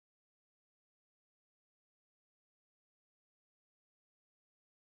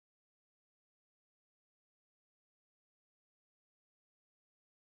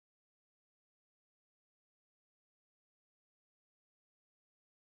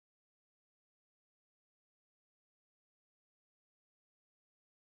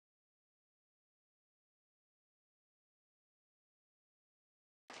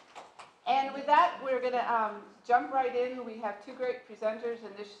And with that, we're going to jump right in. We have two great presenters,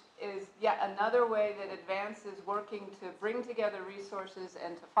 and this is yet another way that Advance is working to bring together resources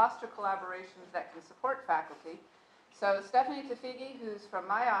and to foster collaborations that can support faculty. So Stephanie Tafigi, who's from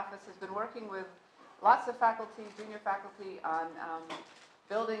my office, has been working with lots of faculty, junior faculty, on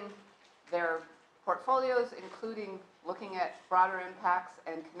building their portfolios, including looking at broader impacts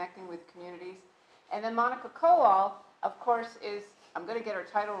and connecting with communities. And then Monica Kowal, of course, is, I'm going to get her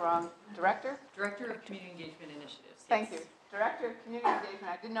title wrong, Director? Director of Community Engagement Initiatives. Thank you. Director of Community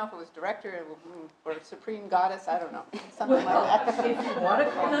Engagement. I didn't know if it was Director or Supreme Goddess, I don't know, something like that. If you want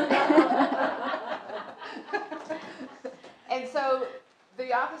to call it. And so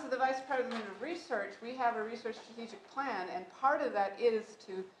the Office of the Vice President of Research, we have a research strategic plan, and part of that is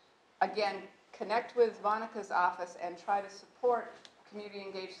to, again, connect with Monica's office and try to support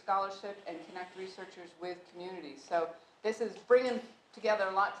community-engaged scholarship and connect researchers with communities. So this is bringing together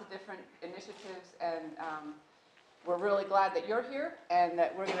lots of different initiatives, and we're really glad that you're here and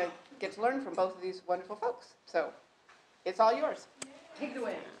that we're going to get to learn from both of these wonderful folks. So it's all yours. Take it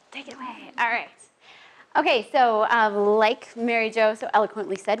away. Take it away. All right. Okay, so like Mary Jo so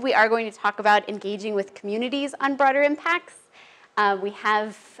eloquently said, we are going to talk about engaging with communities on broader impacts. We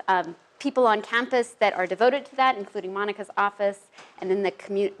have people on campus that are devoted to that, including Monica's office, and then the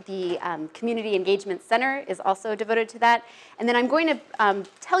Community Engagement Center is also devoted to that. And then I'm going to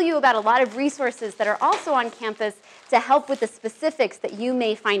tell you about a lot of resources that are also on campus to help with the specifics that you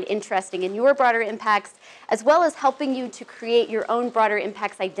may find interesting in your broader impacts, as well as helping you to create your own broader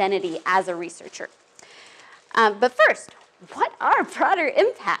impacts identity as a researcher. But first, what are broader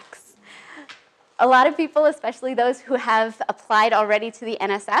impacts? A lot of people, especially those who have applied already to the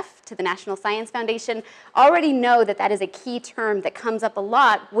NSF, to the National Science Foundation, already know that that is a key term that comes up a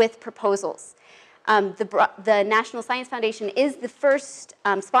lot with proposals. The National Science Foundation is the first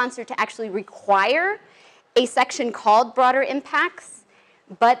sponsor to actually require a section called Broader Impacts,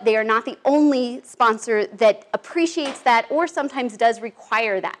 but they are not the only sponsor that appreciates that or sometimes does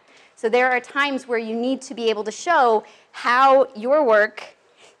require that. So there are times where you need to be able to show how your work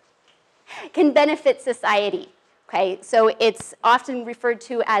can benefit society, okay? So it's often referred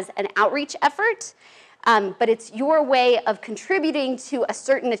to as an outreach effort, but it's your way of contributing to a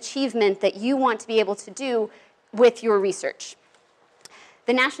certain achievement that you want to be able to do with your research.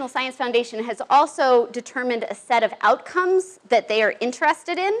 The National Science Foundation has also determined a set of outcomes that they are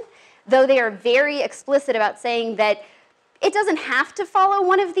interested in, though they are very explicit about saying that it doesn't have to follow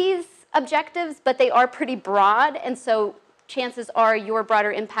one of these objectives, but they are pretty broad, and so chances are your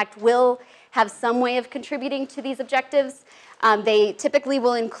broader impact will have some way of contributing to these objectives. They typically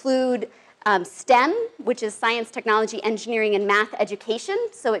will include STEM, which is science, technology, engineering, and math education.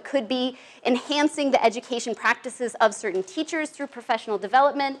 So it could be enhancing the education practices of certain teachers through professional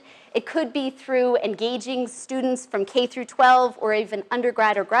development. It could be through engaging students from K through 12 or even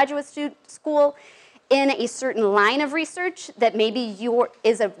undergrad or graduate school in a certain line of research that maybe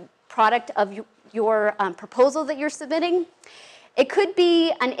is a product of your proposal that you're submitting. It could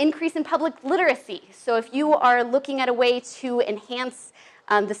be an increase in public literacy. So if you are looking at a way to enhance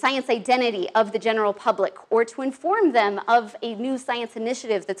the science identity of the general public or to inform them of a new science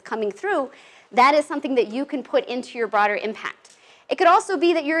initiative that's coming through, that is something that you can put into your broader impact. It could also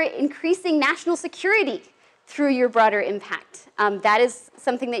be that you're increasing national security through your broader impact. That is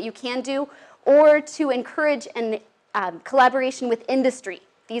something that you can do, or to encourage an collaboration with industry.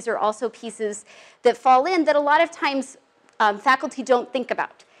 These are also pieces that fall in that a lot of times faculty don't think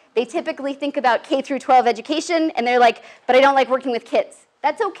about. They typically think about K through 12 education, and they're like, but I don't like working with kids.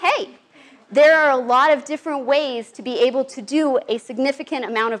 That's okay. There are a lot of different ways to be able to do a significant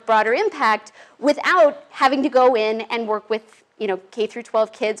amount of broader impact without having to go in and work with, K through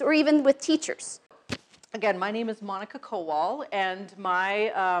 12 kids or even with teachers. Again, my name is Monica Kowal, and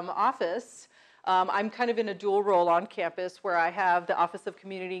my office, I'm kind of in a dual role on campus where I have the Office of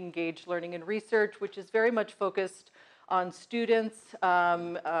Community Engaged Learning and Research, which is very much focused on students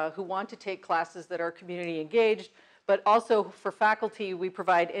who want to take classes that are community engaged, but also for faculty, we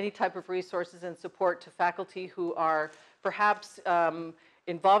provide any type of resources and support to faculty who are perhaps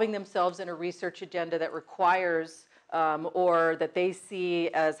involving themselves in a research agenda that requires or that they see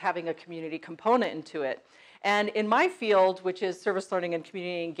as having a community component into it. And in my field, which is service learning and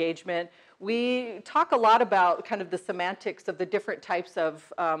community engagement, we talk a lot about kind of the semantics of the different types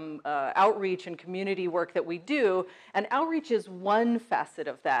of outreach and community work that we do, and outreach is one facet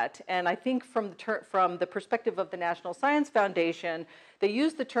of that. And I think from the perspective of the National Science Foundation, they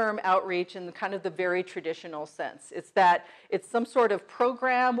use the term outreach in kind of the very traditional sense. It's that it's some sort of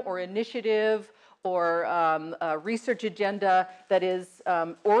program or initiative or a research agenda that is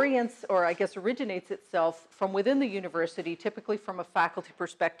orients, or I guess originates itself from within the university, typically from a faculty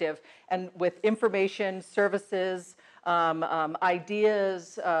perspective, and with information, services,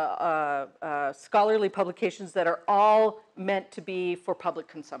 ideas, scholarly publications that are all meant to be for public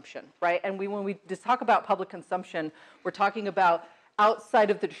consumption, right? And when we just talk about public consumption, we're talking about outside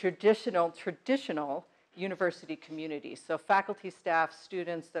of the traditional university community. So faculty, staff,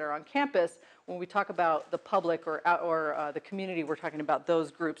 students that are on campus, when we talk about the public or the community, we're talking about those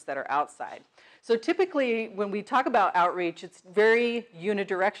groups that are outside. So typically, when we talk about outreach, it's very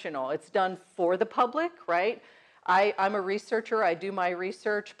unidirectional. It's done for the public, right? I'm a researcher, I do my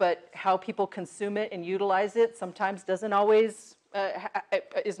research, but how people consume it and utilize it sometimes doesn't always,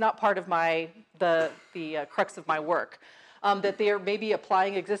 is not part of the crux of my work. That they are maybe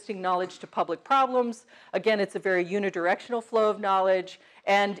applying existing knowledge to public problems. Again, it's a very unidirectional flow of knowledge,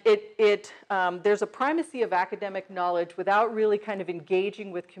 and there's a primacy of academic knowledge without really kind of engaging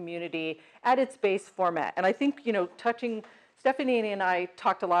with community at its base format. And I think, Stephanie and I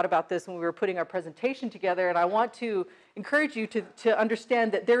talked a lot about this when we were putting our presentation together, and I want to encourage you to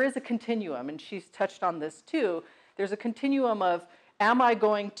understand that there is a continuum, and she's touched on this too. There's a continuum of, am I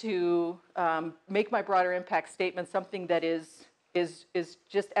going to make my broader impact statement something that is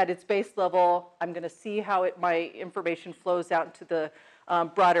just at its base level? I'm going to see how my information flows out into the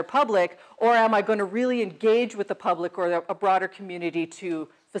broader public, or am I going to really engage with the public or a broader community to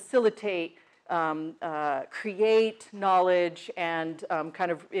facilitate, create knowledge, and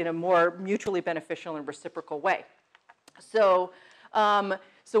kind of in a more mutually beneficial and reciprocal way? So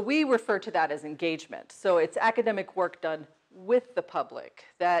we refer to that as engagement. So it's academic work done with the public,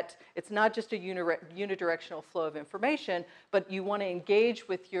 that it's not just a unidirectional flow of information, but you want to engage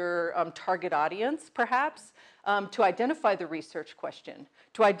with your target audience, perhaps, to identify the research question,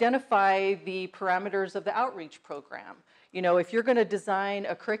 to identify the parameters of the outreach program. If you're going to design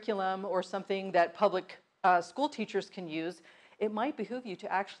a curriculum or something that public school teachers can use, it might behoove you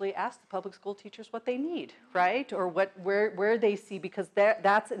to actually ask the public school teachers what they need, right? Or where they see, because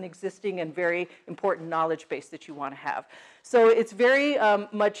that's an existing and very important knowledge base that you want to have. So it's very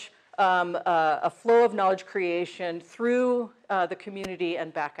much a flow of knowledge creation through the community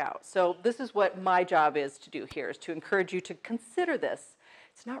and back out. So this is what my job is to do here, is to encourage you to consider this.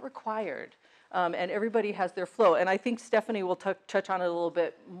 It's not required. And everybody has their flow. And I think Stephanie will touch on it a little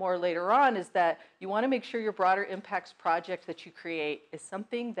bit more later on, is that you want to make sure your broader impacts project that you create is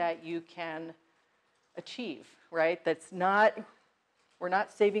something that you can achieve, right? We're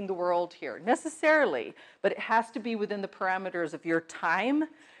not saving the world here necessarily, but it has to be within the parameters of your time,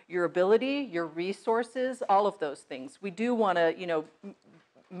 your ability, your resources, all of those things. We do want to,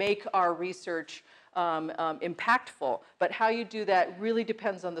 make our research impactful, but how you do that really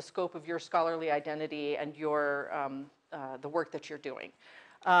depends on the scope of your scholarly identity and your the work that you're doing.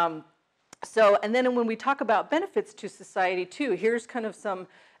 And then when we talk about benefits to society too, here's kind of some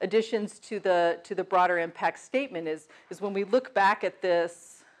additions to the broader impact statement. Is when we look back at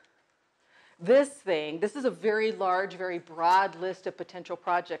this thing, this is a very large, very broad list of potential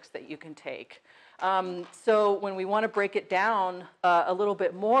projects that you can take. So when we want to break it down a little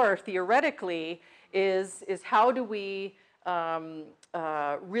bit more theoretically, is how do we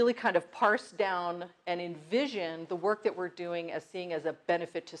really kind of parse down and envision the work that we're doing as seeing as a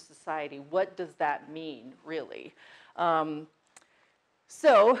benefit to society? What does that mean, really?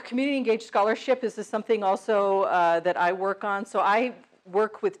 So community engaged scholarship is something also that I work on. So I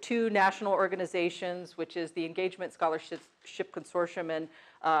work with two national organizations, which is the Engagement Scholarship Consortium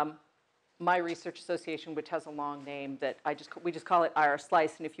and my research association, which has a long name that we just call it IR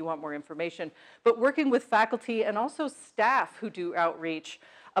Slice, and if you want more information. But working with faculty and also staff who do outreach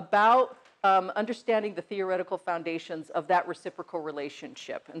about understanding the theoretical foundations of that reciprocal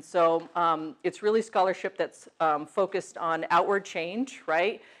relationship. And so it's really scholarship that's focused on outward change,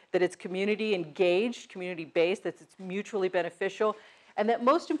 right? That it's community engaged, community based, that it's mutually beneficial. And that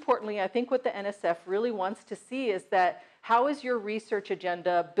most importantly, I think what the NSF really wants to see is that how is your research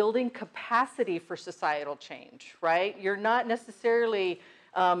agenda building capacity for societal change, right? You're not necessarily,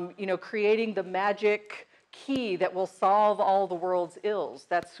 creating the magic key that will solve all the world's ills.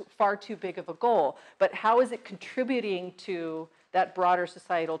 That's far too big of a goal. But how is it contributing to that broader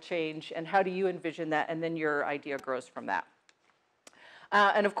societal change, and how do you envision that? And then your idea grows from that.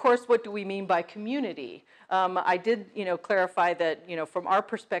 And of course, what do we mean by community? I did, clarify that, from our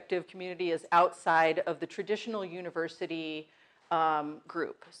perspective, community is outside of the traditional university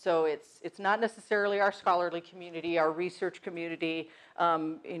group. So it's not necessarily our scholarly community, our research community,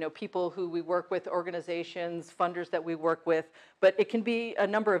 people who we work with, organizations, funders that we work with, but it can be a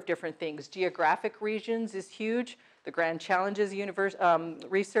number of different things. Geographic regions is huge. The Grand Challenges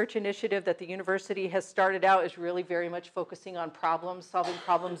research initiative that the university has started out is really very much focusing on solving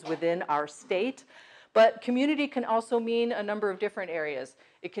problems within our state. But community can also mean a number of different areas.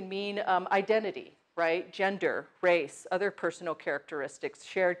 It can mean identity, right? Gender, race, other personal characteristics,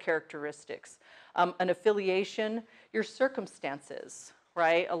 shared characteristics, an affiliation, your circumstances,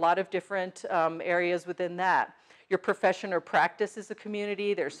 right? A lot of different areas within that. Your profession or practice is a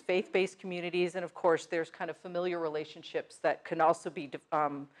community. There's faith-based communities, and of course, there's kind of familiar relationships that can also be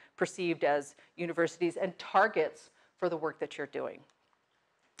perceived as universities and targets for the work that you're doing.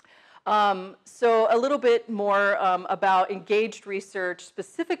 So a little bit more about engaged research,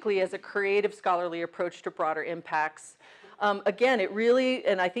 specifically as a creative scholarly approach to broader impacts. Again, it really,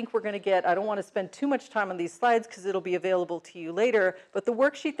 and I think we're going to get, I don't want to spend too much time on these slides because it'll be available to you later, but the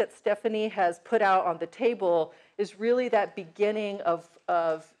worksheet that Stephanie has put out on the table is really that beginning of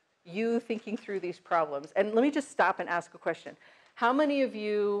you thinking through these problems. And let me just stop and ask a question. How many of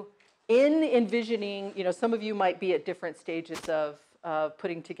you, in envisioning, some of you might be at different stages of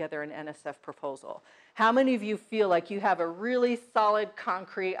putting together an NSF proposal. How many of you feel like you have a really solid,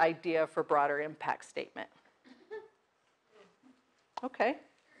 concrete idea for broader impact statement? Okay,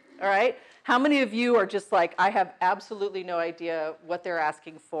 all right. How many of you are just like, I have absolutely no idea what they're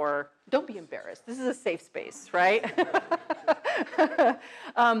asking for? Don't be embarrassed. This is a safe space, right?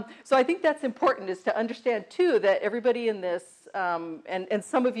 So I think that's important, is to understand, too, that everybody in this, and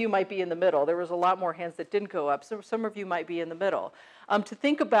some of you might be in the middle. There was a lot more hands that didn't go up, so some of you might be in the middle. To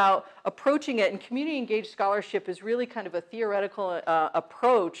think about approaching it, and community engaged scholarship is really kind of a theoretical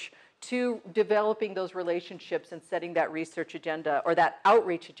approach to developing those relationships and setting that research agenda or that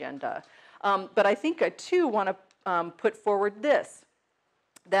outreach agenda. But I think I, too, want to put forward this,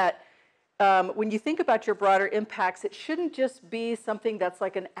 that when you think about your broader impacts, it shouldn't just be something that's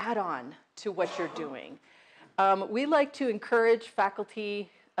like an add-on to what you're doing. We like to encourage faculty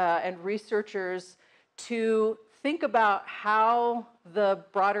and researchers to think about how the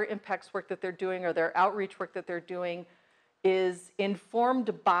broader impacts work that they're doing or their outreach work that they're doing is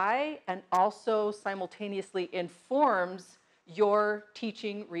informed by and also simultaneously informs your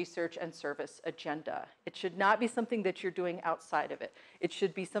teaching, research, and service agenda. It should not be something that you're doing outside of it. It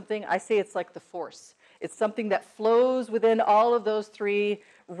should be something, I say it's like the force. It's something that flows within all of those three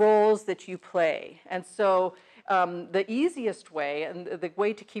roles that you play. And so the easiest way, and the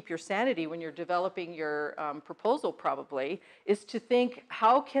way to keep your sanity when you're developing your proposal probably, is to think,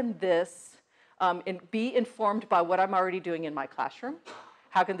 how can this be informed by what I'm already doing in my classroom?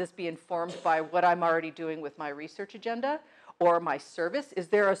 How can this be informed by what I'm already doing with my research agenda or my service? Is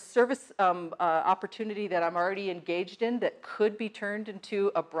there a service opportunity that I'm already engaged in that could be turned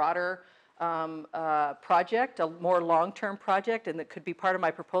into a broader project, a more long-term project, and that could be part of my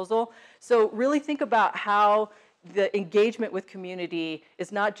proposal? So really think about how the engagement with community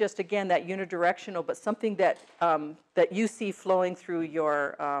is not just, again, that unidirectional, but something that, that you see flowing through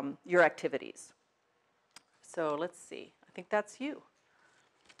your activities. So let's see. I think that's you.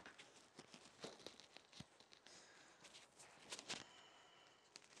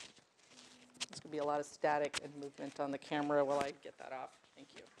 There's going to be a lot of static and movement on the camera while I get that off. Thank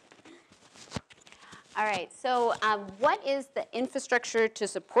you. All right, so what is the infrastructure to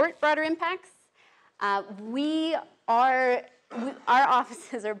support broader impacts? Our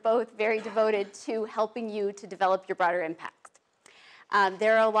offices are both very devoted to helping you to develop your broader impact.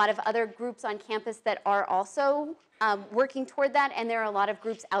 There are a lot of other groups on campus that are also working toward that, and there are a lot of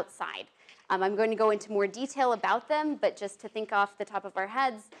groups outside. I'm going to go into more detail about them, but just to think off the top of our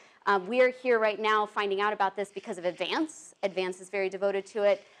heads, we are here right now finding out about this because of Advance. Advance is very devoted to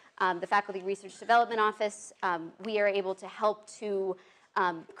it. The Faculty Research Development Office, we are able to help to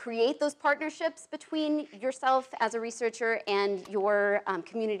create those partnerships between yourself as a researcher and your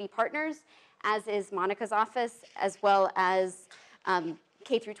community partners, as is Monica's office, as well as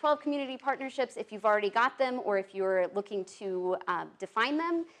K-12 community partnerships if you've already got them or if you're looking to define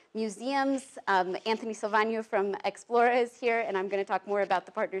them. Museums, Anthony Silvano from Explora is here, and I'm going to talk more about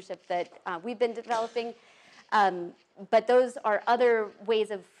the partnership that we've been developing. But those are other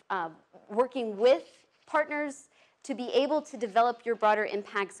ways of working with partners to be able to develop your broader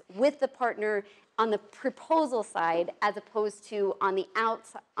impacts with the partner on the proposal side, as opposed to on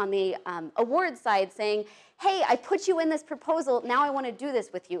the award side saying, hey, I put you in this proposal, now I want to do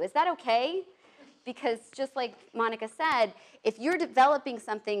this with you. Is that okay? because just like Monica said, if you're developing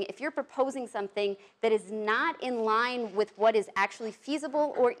something, if you're proposing something that is not in line with what is actually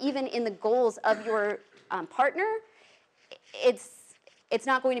feasible or even in the goals of your partner, it's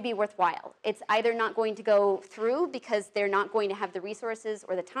not going to be worthwhile. It's either not going to go through because they're not going to have the resources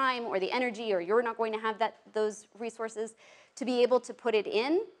or the time or the energy, or you're not going to have those resources to be able to put it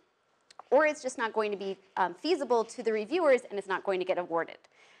in, or it's just not going to be feasible to the reviewers and it's not going to get awarded.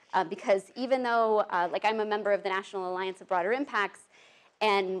 Because even though, like I'm a member of the National Alliance of Broader Impacts,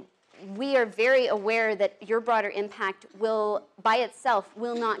 and we are very aware that your broader impact will, by itself,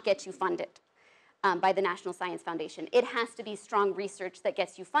 will not get you funded by the National Science Foundation. It has to be strong research that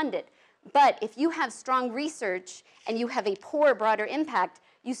gets you funded. But if you have strong research and you have a poor broader impact,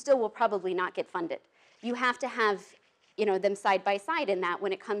 you still will probably not get funded. You have to have them side by side in that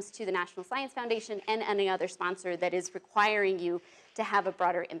when it comes to the National Science Foundation and any other sponsor that is requiring you to have a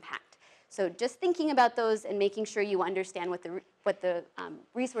broader impact. So just thinking about those and making sure you understand what the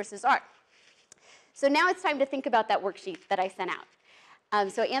resources are. So now it's time to think about that worksheet that I sent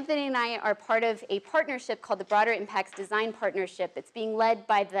out. So Anthony and I are part of a partnership called the Broader Impacts Design Partnership. It's being led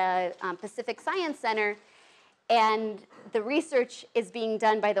by the Pacific Science Center, and the research is being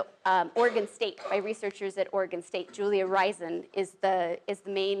done by the Oregon State, by researchers at Oregon State. Julia Risen is the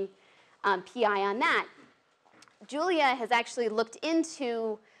main PI on that. Julia has actually looked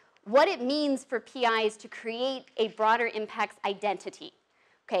into what it means for PIs to create a broader impacts identity,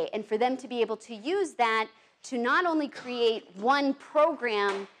 okay, and for them to be able to use that to not only create one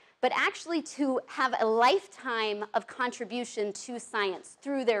program, but actually to have a lifetime of contribution to science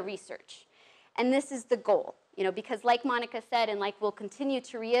through their research. And this is the goal, because like Monica said, and like we'll continue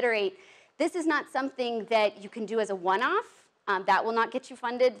to reiterate, this is not something that you can do as a one-off. That will not get you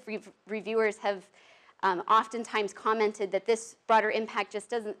funded. Reviewers have oftentimes commented that this broader impact just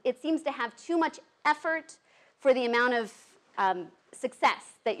doesn't, it seems to have too much effort for the amount of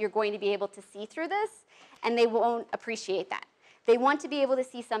success that you're going to be able to see through this, and they won't appreciate that. They want to be able to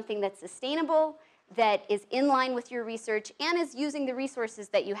see something that's sustainable, that is in line with your research, and is using the resources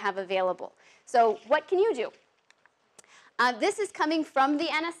that you have available. So what can you do? This is coming from the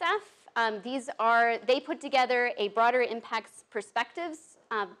NSF. They put together a Broader Impacts Perspectives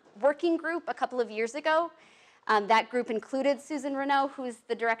working group a couple of years ago. That group included Susan Renaud, who's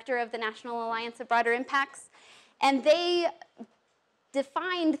the director of the National Alliance of Broader Impacts. And they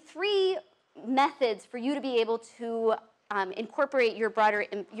defined 3 methods for you to be able to incorporate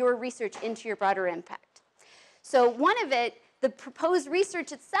your research into your broader impact. So one of it, the proposed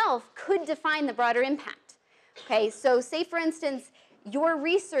research itself could define the broader impact. Okay, so say for instance, your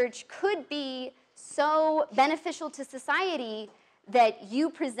research could be so beneficial to society that you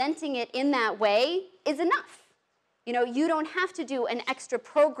presenting it in that way is enough. You don't have to do an extra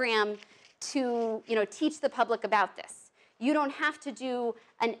program to teach the public about this. You don't have to do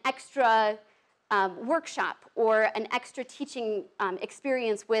an extra workshop or an extra teaching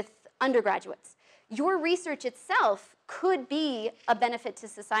experience with undergraduates. Your research itself could be a benefit to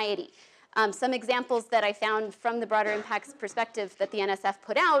society. Some examples that I found from the Broader Impacts Perspective that the NSF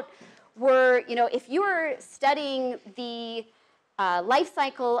put out were, if you were studying the life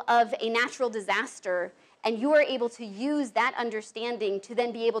cycle of a natural disaster and you are able to use that understanding to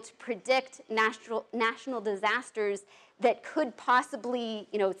then be able to predict national disasters that could possibly,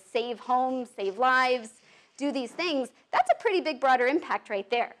 save homes, save lives, do these things, that's a pretty big broader impact right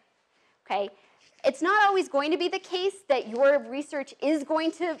there, okay? It's not always going to be the case that your research is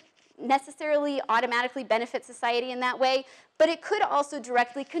going to necessarily automatically benefit society in that way, but it could also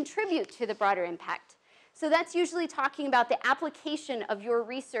directly contribute to the broader impact. So that's usually talking about the application of your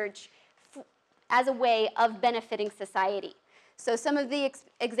research as a way of benefiting society. So some of the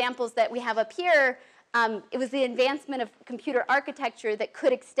examples that we have up here, it was the advancement of computer architecture that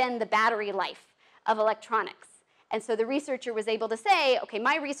could extend the battery life of electronics. And so the researcher was able to say, okay,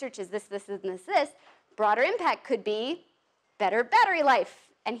 my research is this, this, and this. Broader impact could be better battery life.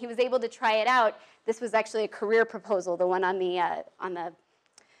 And he was able to try it out. This was actually a career proposal, the one on the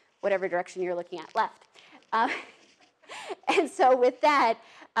whatever direction you're looking at, left. And so with that,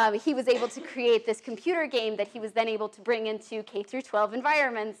 he was able to create this computer game that he was then able to bring into K through 12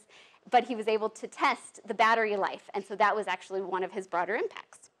 environments, but he was able to test the battery life. And so that was actually one of his broader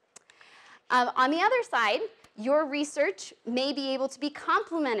impacts. On the other side, your research may be able to be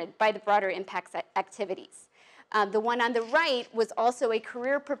complemented by the broader impacts activities. The one on the right was also a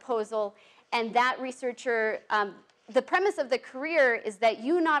career proposal, and that researcher, the premise of the career is that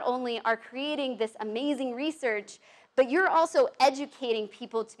you not only are creating this amazing research, but you're also educating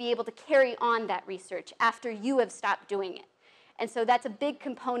people to be able to carry on that research after you have stopped doing it. And so that's a big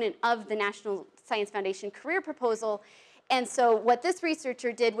component of the National Science Foundation career proposal. And so what this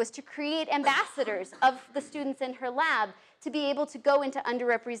researcher did was to create ambassadors of the students in her lab to be able to go into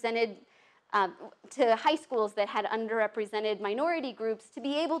underrepresented, to high schools that had underrepresented minority groups, to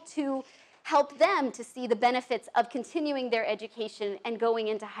be able to help them to see the benefits of continuing their education and going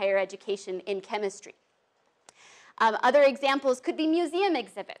into higher education in chemistry. Other examples could be museum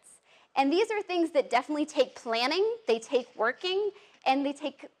exhibits. And these are things that definitely take planning, they take working, and they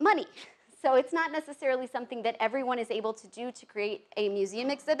take money. So it's not necessarily something that everyone is able to do to create a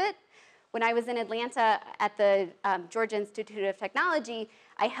museum exhibit. When I was in Atlanta at the Georgia Institute of Technology,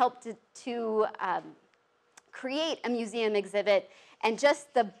 I helped to create a museum exhibit, and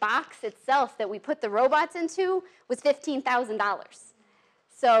just the box itself that we put the robots into was $15,000.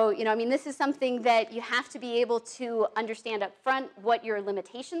 So, you know, I mean, this is something that you have to be able to understand up front what your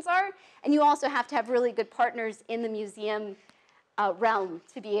limitations are, and you also have to have really good partners in the museum realm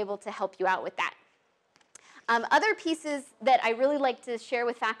to be able to help you out with that. Other pieces that I really like to share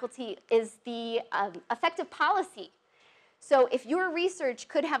with faculty is the effective policy. So if your research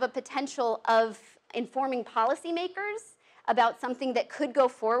could have a potential of informing policymakers about something that could go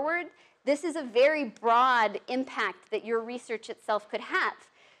forward, this is a very broad impact that your research itself could have.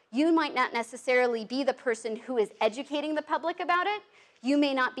 You might not necessarily be the person who is educating the public about it. You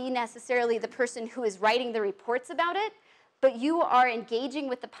may not be necessarily the person who is writing the reports about it, but you are engaging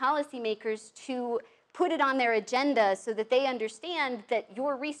with the policymakers to put it on their agenda so that they understand that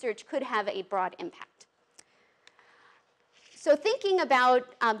your research could have a broad impact. So thinking about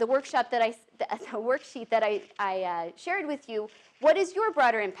the workshop that the worksheet that I shared with you, what is your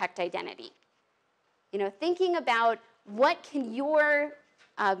broader impact identity? You know, thinking about what can your,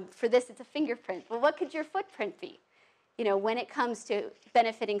 for this it's a fingerprint, well, what could your footprint be, you know, when it comes to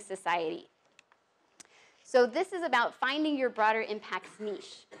benefiting society? So this is about finding your broader impacts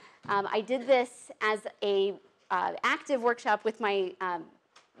niche. I did this as a active workshop with my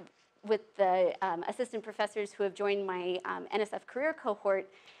with the assistant professors who have joined my NSF career cohort.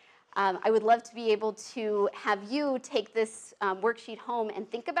 I would love to be able to have you take this worksheet home and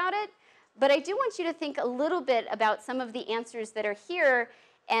think about it, but I do want you to think a little bit about some of the answers that are here,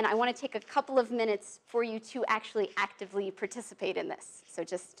 and I want to take a couple of minutes for you to actually actively participate in this. So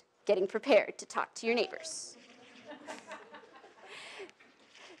just getting prepared to talk to your neighbors.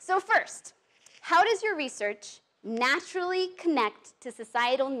 So first, how does your research naturally connect to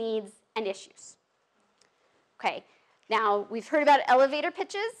societal needs and issues? Okay, now we've heard about elevator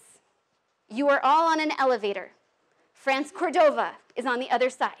pitches. You are all on an elevator. France Cordova is on the other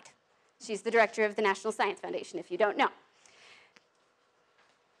side. She's the director of the National Science Foundation, if you don't know.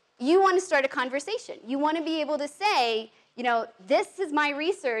 You want to start a conversation. You want to be able to say, you know, this is my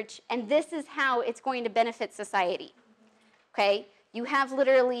research, and this is how it's going to benefit society. Okay? You have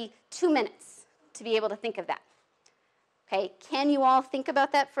literally 2 minutes to be able to think of that. Okay? Can you all think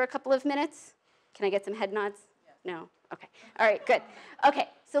about that for a couple of minutes? Can I get some head nods? Yes. No? Okay. All right, good. Okay,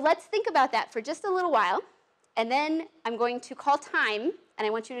 so let's think about that for just a little while, and then I'm going to call time, and I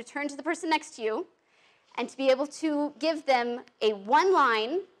want you to turn to the person next to you and to be able to give them a one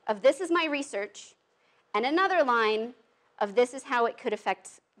line of this is my research and another line of this is how it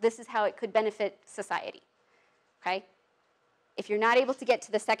could benefit society, okay? If you're not able to get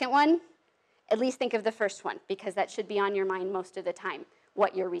to the second one, at least think of the first one, because that should be on your mind most of the time,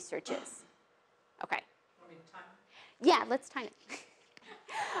 what your research is. Okay. Want me to time it? Yeah, let's time it.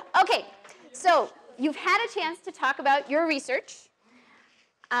 Okay, so you've had a chance to talk about your research.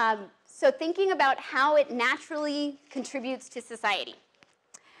 So thinking about how it naturally contributes to society.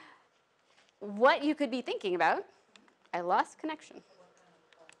 What you could be thinking about, I lost connection.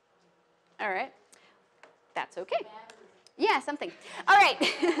 All right, that's okay. Yeah, something. All right.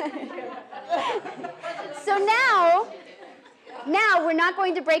 So now we're not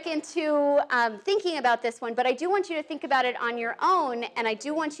going to break into thinking about this one, but I do want you to think about it on your own, and I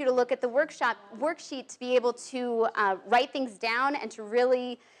do want you to look at the worksheet to be able to write things down and to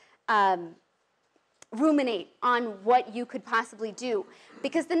really ruminate on what you could possibly do.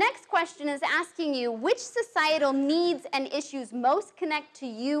 Because the next question is asking you, which societal needs and issues most connect to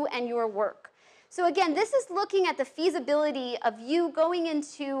you and your work? So again, this is looking at the feasibility of you going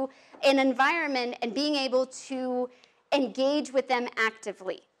into an environment and being able to engage with them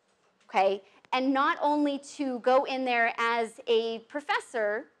actively, okay? And not only to go in there as a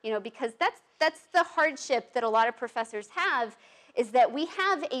professor, you know, because that's the hardship that a lot of professors have, is that we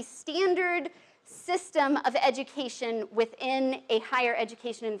have a standard system of education within a higher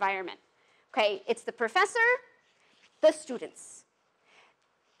education environment, okay? It's the professor, the students.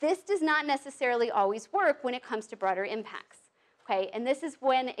 This does not necessarily always work when it comes to broader impacts. Okay, and this is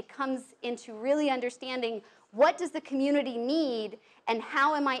when it comes into really understanding what does the community need and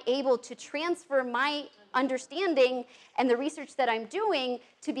how am I able to transfer my understanding and the research that I'm doing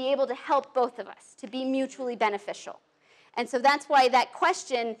to be able to help both of us, to be mutually beneficial. And so that's why that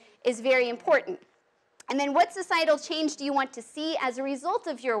question is very important. And then what societal change do you want to see as a result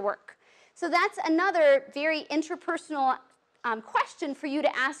of your work? So that's another very interpersonal question for you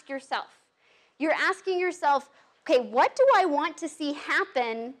to ask yourself. You're asking yourself, okay, what do I want to see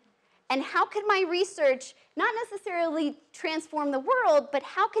happen, and how can my research not necessarily transform the world, but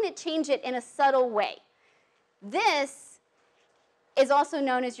how can it change it in a subtle way? This is also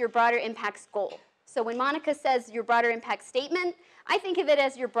known as your broader impacts goal. So when Monica says your broader impact statement, I think of it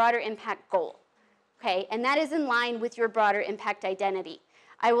as your broader impact goal. Okay, and that is in line with your broader impact identity.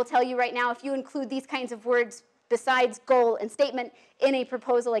 I will tell you right now, if you include these kinds of words besides goal and statement in a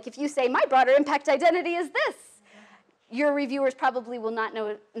proposal, like if you say, my broader impact identity is this, your reviewers probably will not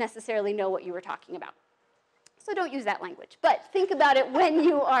necessarily know what you were talking about. So don't use that language. But think about it when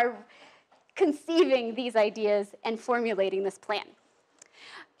you are conceiving these ideas and formulating this plan.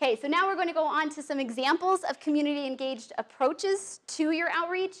 Okay, so now we're going to go on to some examples of community-engaged approaches to your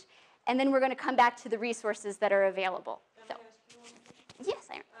outreach, and then we're going to come back to the resources that are available. Can I ask you one question? Yes,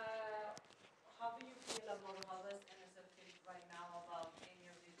 Aaron. How do you feel about how does NSF feel right now about any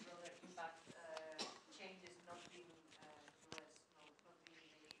of these broader impact changes not being US, not being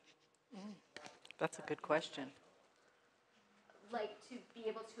nation? That's a good question. Like to be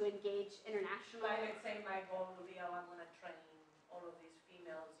able to engage internationally? Like, let's say my goal would be, oh, I'm going to train all of these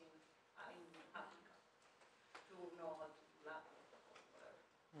females in Africa to know how to do lab work or whatever.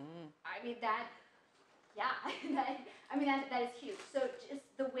 I mean, that, yeah, that is huge. So just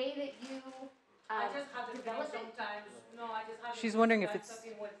the way that you I just have the feeling develop it. sometimes, no, I just have the She's feeling wondering if sometimes it's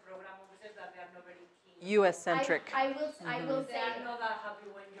talking with program officers that they are not very keen. US-centric. I will They say, are not that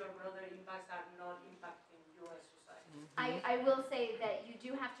happy when your broader impacts are not impacting US society. I will say that you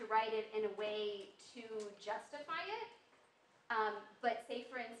do have to write it in a way to justify it. But say,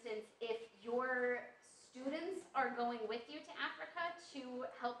 for instance, if your students are going with you to Africa to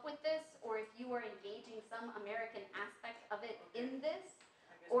help with this, or if you are engaging some American aspect of it in this,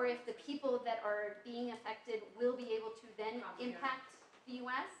 or if the people that are being affected will be able to then impact the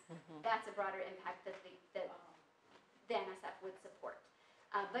US, that's a broader impact that the NSF would support.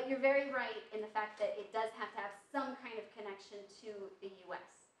 But you're very right in the fact that it does have to have some kind of connection to the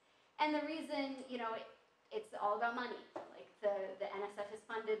US. And the reason, it's all about money. Like the NSF is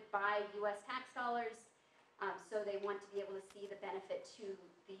funded by US tax dollars, so they want to be able to see the benefit to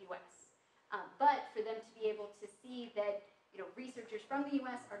the US. But for them to be able to see that researchers from the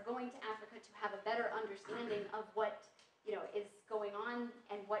US are going to Africa to have a better understanding of what is going on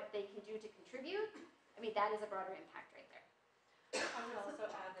and what they can do to contribute, I mean, that is a broader impact right there. I would also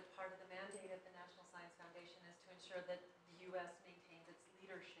add that part of the mandate of the National Science Foundation is to ensure that the U.S. maintains its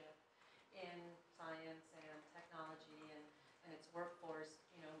leadership in science and technology, and its workforce,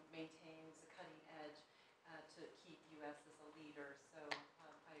 maintains the cutting edge to keep U.S. as a leader. So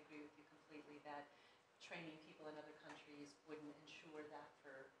I agree with you completely that training people in other countries wouldn't ensure that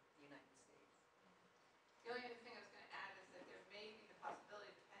for the United States. The only other thing I was going to add is that there may be the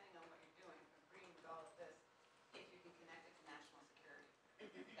possibility, depending on what you're doing, agreeing with all of this, if you can connect it to national security,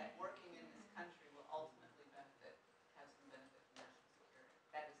 that working in this country will ultimately have some benefit to national security.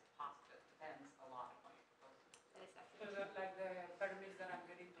 That is possible. It depends a lot on what you're proposing. So like the permits that I'm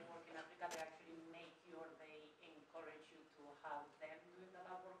getting to work in Africa, they actually make you, or they encourage you to have them doing the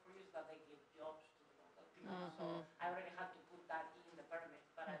lab work for you so that they give jobs to the local people. So I already have to put that in the permit,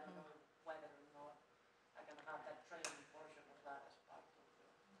 but I don't know whether or not I can have that training portion of that as part of the...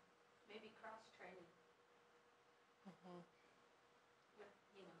 Maybe cross-training.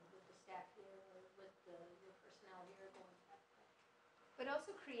 With the staff here or with your personnel here going to Africa. But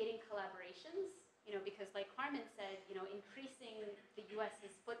also creating collaborations, because like Carmen said, increasing the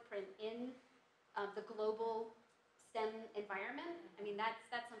US's footprint in the global STEM environment. I mean, that's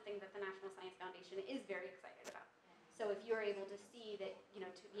something that the National Science Foundation is very excited about. So if you're able to see that,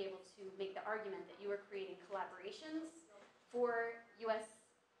 to be able to make the argument that you are creating collaborations for US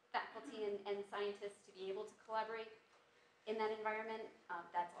faculty and scientists to be able to collaborate in that environment,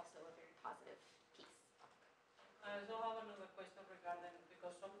 that's also a very positive piece. I also have another question regarding,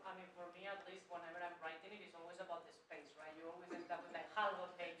 because for me at least, whenever I'm writing, it is always about the space, right? You always end up with like half a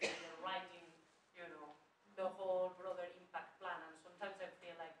page and you're writing, the whole broader impact plan. And sometimes I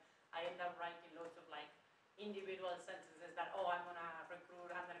feel like I end up writing lots of like individual sentences that, oh, I'm gonna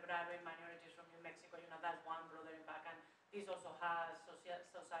recruit undergraduate minorities from New Mexico, that's one broader impact. And this also has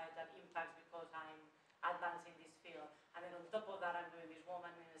societal impacts because I'm advancing this field. And And then on top of that, I'm doing this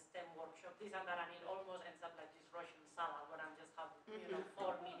woman in a STEM workshop, this and that, and it almost ends up like this Russian salad where I'm just having,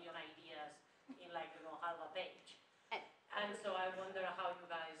 4 million ideas in like, half a page. And so I wonder how you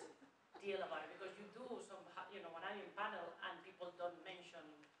guys deal about it, because you do some, when I'm in panel and people don't mention,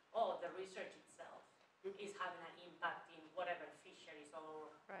 the research itself is having an impact in whatever fisheries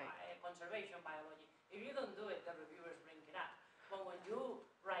or conservation biology. If you don't do it, the reviewers bring it up. But when you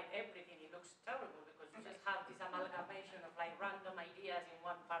write everything, it looks terrible because you just have this amalgamation of like random ideas in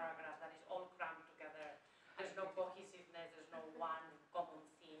one paragraph that is all crammed together. There's no cohesiveness, there's no one common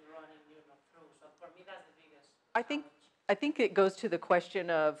theme running, through. So for me, that's the biggest challenge. I think it goes to the question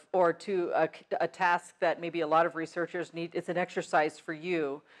of, or to a task that maybe a lot of researchers need. It's an exercise for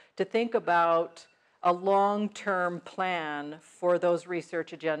you to think about a long-term plan for those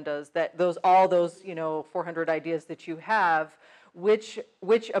research agendas, that all those 400 ideas that you have, which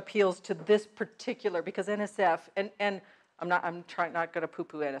appeals to this particular, because NSF, and I'm not going to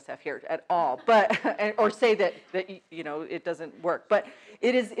poo-poo NSF here at all, but or say that it doesn't work, but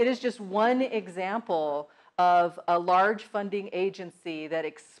it is just one example of a large funding agency that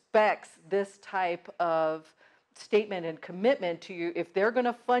expects this type of statement and commitment to you. If they're going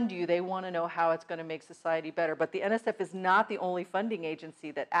to fund you, they want to know how it's going to make society better. But the NSF is not the only funding agency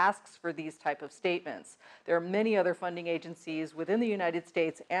that asks for these type of statements. There are many other funding agencies within the United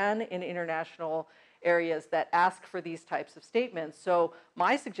States and in international areas that ask for these types of statements. So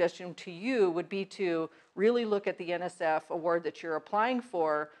my suggestion to you would be to really look at the NSF award that you're applying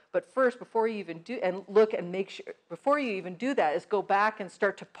for. But first, before you even do, and look and make sure, before you even do that, is go back and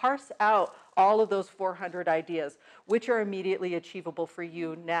start to parse out all of those 400 ideas, which are immediately achievable for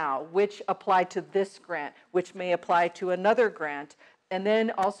you now, which apply to this grant, which may apply to another grant, and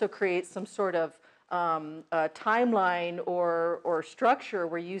then also create some sort of a timeline or structure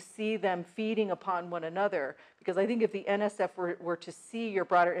where you see them feeding upon one another. Because I think if the NSF were to see your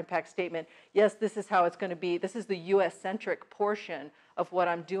broader impact statement, yes, this is how it's going to be, this is the US-centric portion of what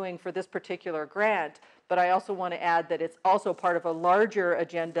I'm doing for this particular grant, but I also want to add that it's also part of a larger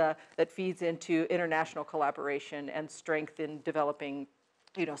agenda that feeds into international collaboration and strength in developing,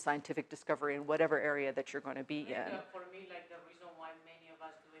 scientific discovery in whatever area that you're going to be in. For me, like the reason why many of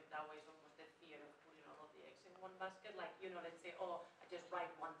us do it that way is almost the fear of putting all of the eggs in one basket. Like, let's say, I just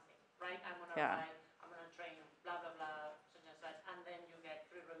write one thing, right? I'm going to train, blah, blah, blah, such and such. And then you get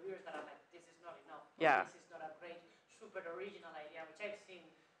 3 reviewers that are like, this is not enough. Yeah. This is not a great, super original idea, which I've seen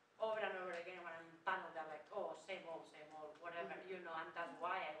over and over again when I'm in panel. They're like, same old, whatever, and that's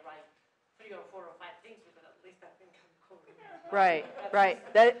why I write 3 or 4 or 5 things, because at least I think I'm cool. Right.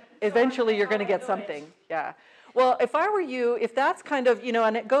 That eventually you're going to get something. Yeah. Well, if I were you, if that's kind of,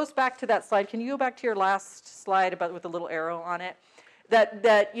 and it goes back to that slide. Can you go back to your last slide with the little arrow on it?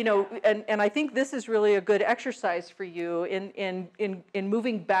 That and I think this is really a good exercise for you in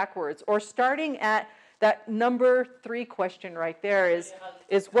moving backwards, or starting at that number 3 question right there is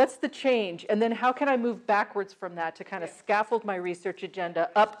what's the change? And then how can I move backwards from that to kind of scaffold my research agenda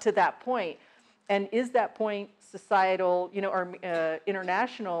up to that point? And is that point societal, or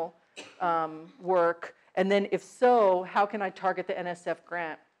international work? And then if so, how can I target the NSF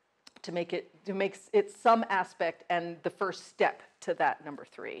grant to make it some aspect and the first step to that number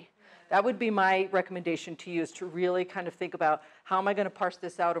 3? That would be my recommendation to you, is to really kind of think about, how am I going to parse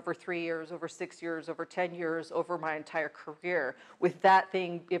this out over 3 years, over 6 years, over 10 years, over my entire career, with that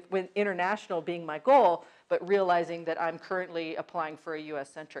thing, with international being my goal, but realizing that I'm currently applying for a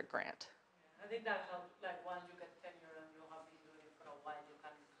US-centric grant. I think that helps, like once you get tenure and you have been doing it for a while, you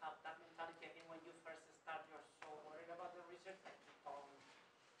can have that mentality. I think when you first start, you're so worried about the research that you don't.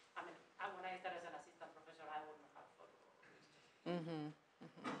 I mean, when I started as an assistant professor, I wouldn't have thought about research.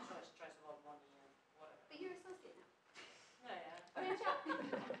 So stress about money and whatever. But you're associate now. Yeah. Branch out.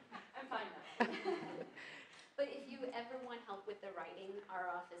 I'm fine now. But if you ever want help with the writing,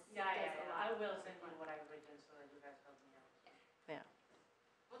 our office does a lot. I will send you what I've written so that you guys help me out. Yeah.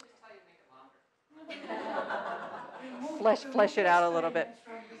 We'll just tell you to make it longer. Flesh it out a little bit.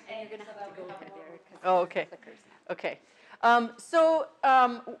 And you're going to have to go over there. Oh, okay. Okay. So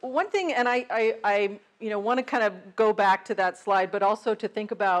one thing, and I want to kind of go back to that slide, but also to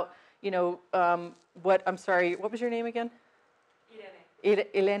think about, I'm sorry, what was your name again?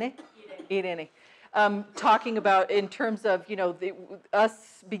 Irene. Talking about in terms of,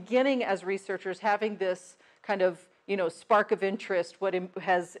 us beginning as researchers, having this kind of, spark of interest, what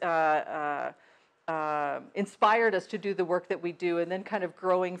has inspired us to do the work that we do, and then kind of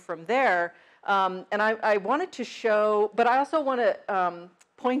growing from there. And I wanted to show, but I also want to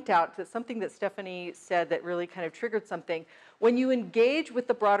point out that something that Stephanie said that really kind of triggered something. When you engage with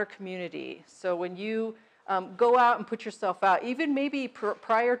the broader community, so when you go out and put yourself out. Even maybe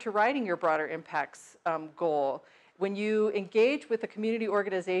prior to writing your broader impacts goal, when you engage with a community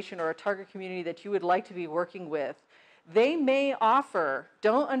organization or a target community that you would like to be working with, they may offer,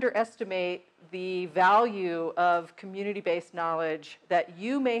 don't underestimate the value of community-based knowledge that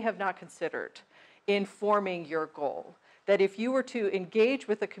you may have not considered in forming your goal. That if you were to engage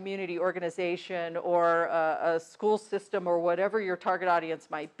with a community organization or a school system or whatever your target audience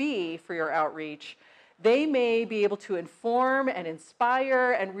might be for your outreach, they may be able to inform and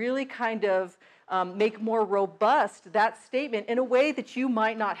inspire and really kind of make more robust that statement in a way that you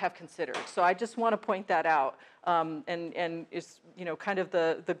might not have considered. So I just want to point that out, and is kind of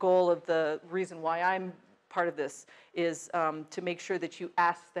the goal of the reason why I'm part of this is to make sure that you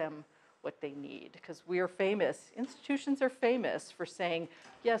ask them what they need, because we are famous, institutions are famous for saying,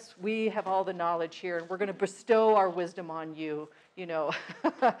 yes, we have all the knowledge here and we're going to bestow our wisdom on you,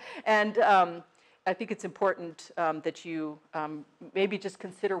 and I think it's important that you maybe just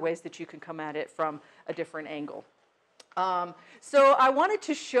consider ways that you can come at it from a different angle. So I wanted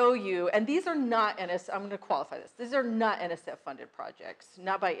to show you, and these are not NSF, I'm going to qualify this, these are not NSF funded projects,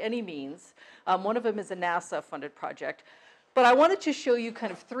 not by any means. One of them is a NASA funded project. But I wanted to show you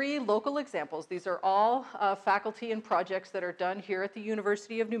kind of 3 local examples. These are all faculty and projects that are done here at the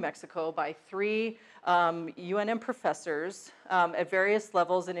University of New Mexico by 3 UNM professors at various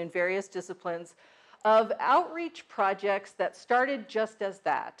levels and in various disciplines of outreach projects that started just as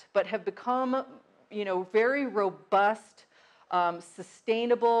that, but have become, very robust,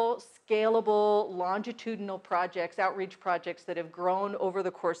 sustainable, scalable, longitudinal projects, outreach projects that have grown over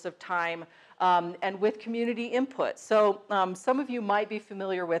the course of time and with community input. So some of you might be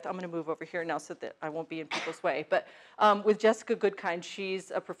familiar with, I'm going to move over here now so that I won't be in people's way, but with Jessica Goodkind,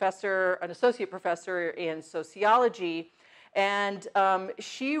 she's a professor, an associate professor in sociology, and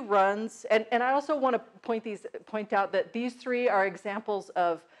she runs, and I also want to point out that these 3 are examples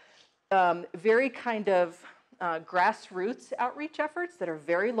of very kind of grassroots outreach efforts that are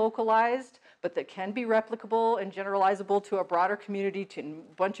very localized, but that can be replicable and generalizable to a broader community, to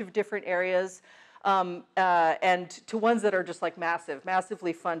a bunch of different areas, and to ones that are just like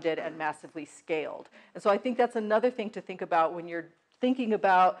massively funded and massively scaled. And so I think that's another thing to think about when you're thinking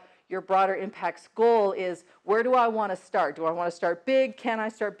about your broader impacts goal is, where do I want to start? Do I want to start big? Can I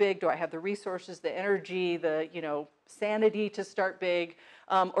start big? Do I have the resources, the energy, the sanity to start big?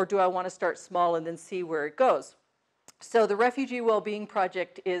 Or do I want to start small and then see where it goes? So the Refugee Wellbeing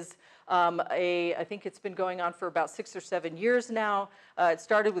Project is I think it's been going on for about 6 or 7 years now. It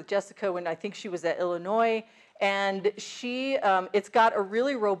started with Jessica when I think she was at Illinois. And it's got a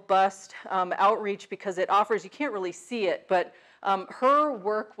really robust outreach because it offers, you can't really see it, but her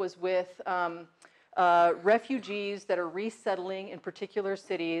work was with refugees that are resettling in particular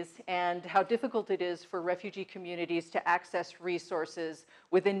cities and how difficult it is for refugee communities to access resources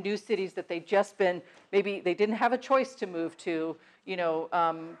within new cities that they've just been, maybe they didn't have a choice to move to,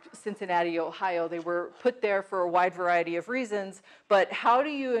 Cincinnati, Ohio. They were put there for a wide variety of reasons, but how do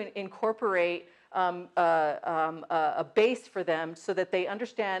you incorporate a base for them so that they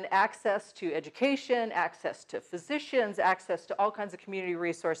understand access to education, access to physicians, access to all kinds of community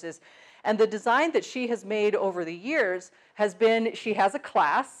resources. And the design that she has made over the years has been, she has a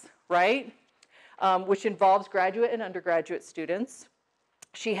class, right, which involves graduate and undergraduate students.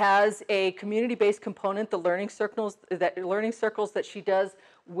 She has a community-based component, the learning circles that she does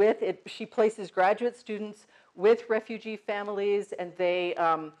with it. She places graduate students with refugee families, and they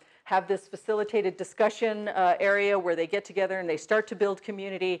have this facilitated discussion area where they get together and they start to build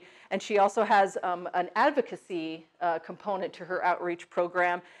community. And she also has an advocacy component to her outreach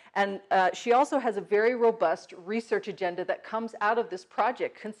program. And she also has a very robust research agenda that comes out of this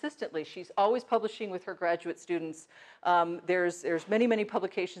project consistently. She's always publishing with her graduate students. There's many, many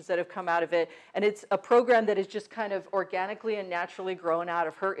publications that have come out of it. And it's a program that is just kind of organically and naturally grown out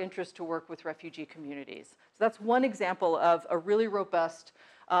of her interest to work with refugee communities. So that's one example of a really robust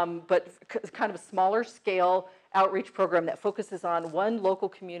but kind of a smaller scale outreach program that focuses on one local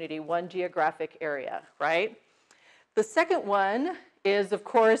community, one geographic area, right? The second one is, of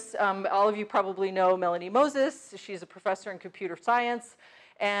course, all of you probably know Melanie Moses. She's a professor in computer science.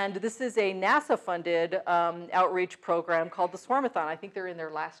 And this is a NASA-funded outreach program called the Swarmathon. I think they're in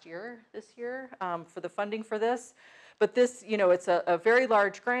their last year this year for the funding for this. But this, it's a very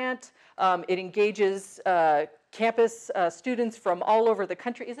large grant. It engages campus students from all over the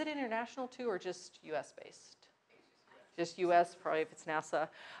country. Is it international too, or just US based? Just US, probably if it's NASA.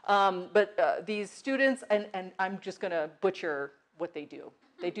 But these students, and I'm just going to butcher what they do.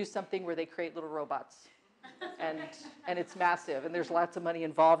 They do something where they create little robots. And it's massive, and there's lots of money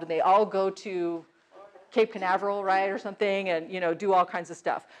involved, and they all go to Cape Canaveral, right, or something, and do all kinds of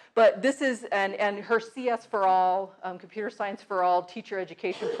stuff. But this is, and her CS for All, Computer Science for All teacher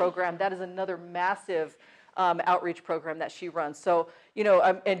education program, that is another massive outreach program that she runs. So,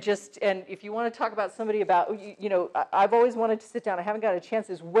 and if you want to talk about somebody about, I've always wanted to sit down, I haven't got a chance,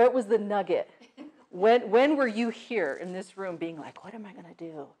 is what was the nugget? When were you here in this room being like, what am I going to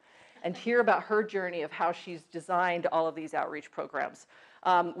do? And hear about her journey of how she's designed all of these outreach programs,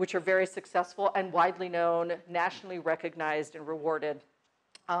 which are very successful and widely known, nationally recognized and rewarded.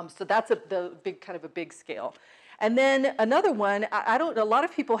 So that's the big scale. And then another one, a lot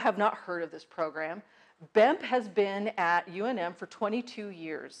of people have not heard of this program. BEMP has been at UNM for 22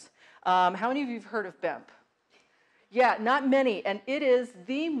 years. How many of you have heard of BEMP? Yeah, not many, and it is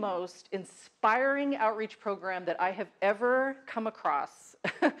the most inspiring outreach program that I have ever come across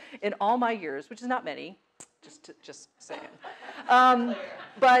in all my years, which is not many, just saying. So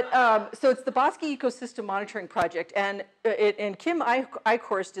it's the Bosque Ecosystem Monitoring Project, and Kim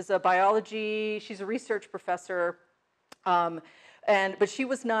Eichhorst is a biology, she's a research professor, but she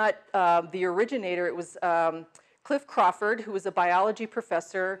was not the originator. It was Cliff Crawford, who was a biology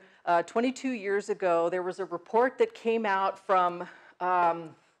professor. 22 years ago, there was a report that came out from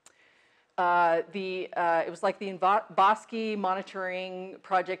it was like the Bosque Monitoring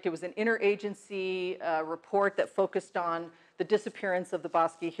Project. It was an interagency report that focused on the disappearance of the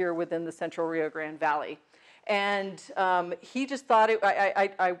bosque here within the central Rio Grande Valley. And he just thought,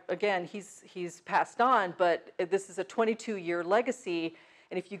 again, he's passed on, but this is a 22-year legacy.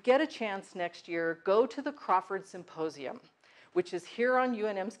 And if you get a chance next year, go to the Crawford Symposium, which is here on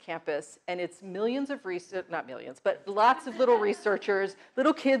UNM's campus, and it's millions of not millions, but lots of little researchers,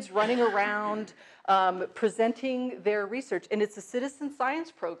 little kids running around, presenting their research, and it's a citizen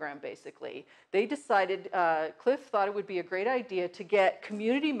science program, basically. They decided, Cliff thought it would be a great idea to get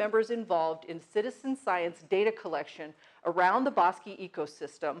community members involved in citizen science data collection around the bosque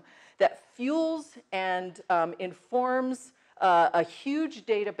ecosystem that fuels and informs a huge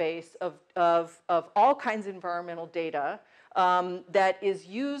database of all kinds of environmental data that is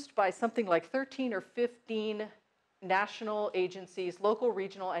used by something like 13 or 15 national agencies, local,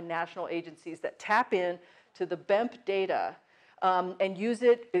 regional, and national agencies that tap in to the BEMP data and use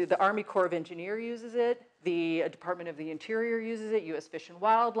it. The Army Corps of Engineers uses it, the Department of the Interior uses it, U.S. Fish and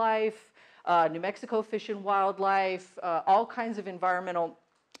Wildlife, New Mexico Fish and Wildlife, all kinds of environmental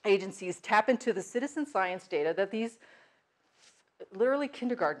agencies tap into the citizen science data that these literally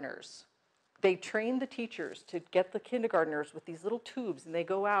kindergartners, they train the teachers to get the kindergartners with these little tubes, and they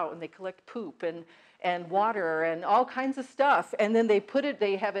go out and they collect poop and water and all kinds of stuff. And then they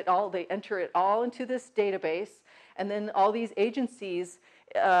they enter it all into this database, and then all these agencies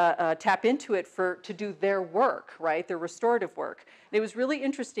tap into it to do their work, right, their restorative work. And it was really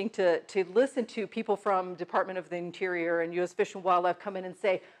interesting to listen to people from Department of the Interior and U.S. Fish and Wildlife come in and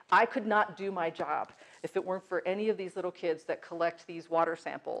say, I could not do my job if it weren't for any of these little kids that collect these water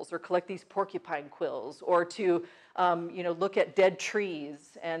samples or collect these porcupine quills or to look at dead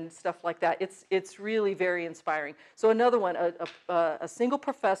trees and stuff like that. It's really very inspiring. So another one, a single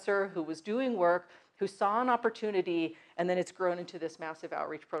professor who was doing work, who saw an opportunity, and then it's grown into this massive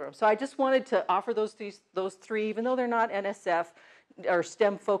outreach program. So I just wanted to offer those three, even though they're not NSF or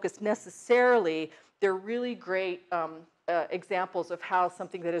STEM focused necessarily, they're really great examples of how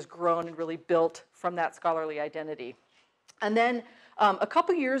something that has grown and really built from that scholarly identity. And then a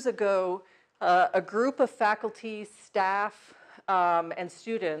couple years ago, a group of faculty, staff, and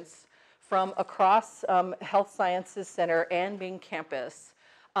students from across Health Sciences Center and main campus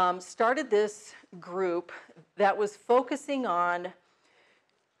started this group that was focusing on,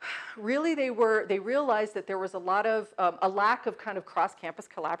 really they realized that there was a lack of kind of cross-campus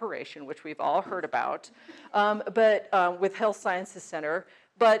collaboration, which we've all heard about, but with Health Sciences Center,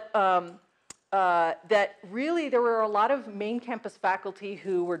 but that really there were a lot of main campus faculty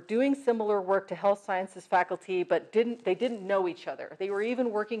who were doing similar work to health sciences faculty, but they didn't know each other. They were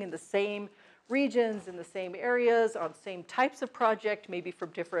even working in the same regions, in the same areas, on same types of project, maybe from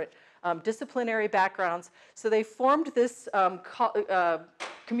different disciplinary backgrounds. So they formed this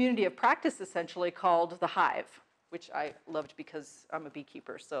community of practice, essentially, called the Hive, which I loved because I'm a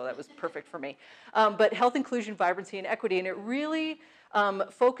beekeeper, so that was perfect for me. But health, inclusion, vibrancy, and equity, and it really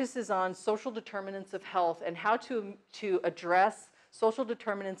focuses on social determinants of health and how to address social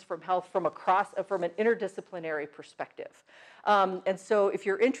determinants from health from an interdisciplinary perspective. And so if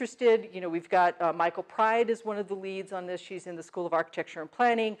you're interested, we've got Michael Pride is one of the leads on this. She's in the School of Architecture and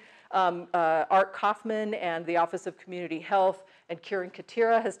Planning. Art Kaufman and the Office of Community Health, and Kieran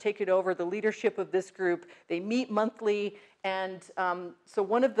Katira has taken over the leadership of this group. They meet monthly, And so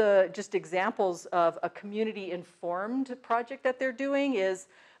one of the just examples of a community-informed project that they're doing is,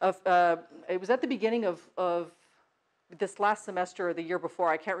 it was at the beginning of this last semester or the year before,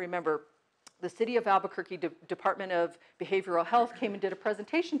 I can't remember. The City of Albuquerque Department of Behavioral Health came and did a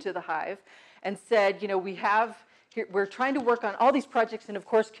presentation to the Hive and said, you know, we're trying to work on all these projects, and of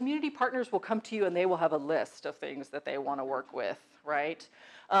course, community partners will come to you and they will have a list of things that they want to work with, right?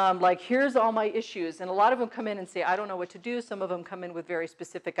 Like, here's all my issues. And a lot of them come in and say, I don't know what to do. Some of them come in with very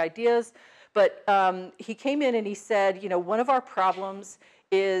specific ideas. But he came in and he said, you know, one of our problems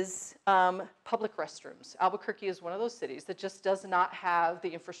is public restrooms. Albuquerque is one of those cities that just does not have the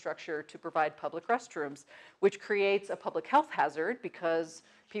infrastructure to provide public restrooms, which creates a public health hazard because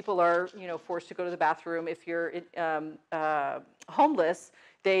people are, you know, forced to go to the bathroom. If you're homeless,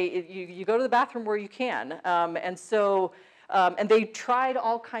 you go to the bathroom where you can. And they tried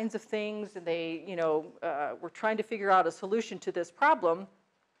all kinds of things, and they, you know, were trying to figure out a solution to this problem.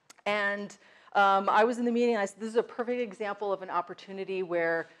 And I was in the meeting, and I said, this is a perfect example of an opportunity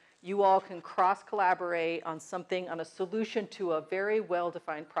where you all can cross-collaborate on something, on a solution to a very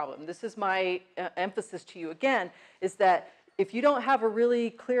well-defined problem. This is my emphasis to you again, is that if you don't have a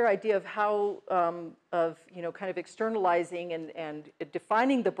really clear idea of how, you know, kind of externalizing and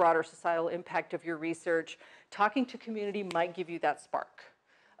defining the broader societal impact of your research, talking to community might give you that spark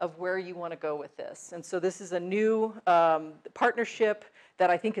of where you want to go with this. And so this is a new partnership that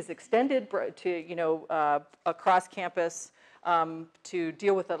I think is extended to, you know, across campus to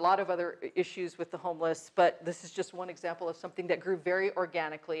deal with a lot of other issues with the homeless. But this is just one example of something that grew very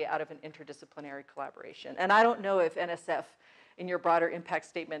organically out of an interdisciplinary collaboration. And I don't know if NSF, in your broader impact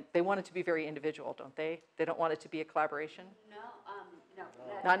statement, they want it to be very individual, don't they? They don't want it to be a collaboration? No.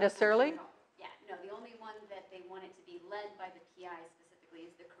 Not necessarily? Yeah, no, the only one that they want it to be led by the PI specifically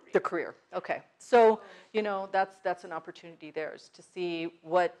is the career. The career, okay. So, you know, that's an opportunity there, is to see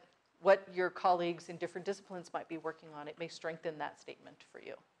what your colleagues in different disciplines might be working on. It may strengthen that statement for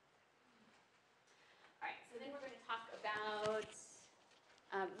you. All right, so then we're going to talk about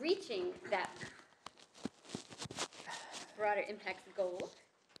reaching that broader impact goal.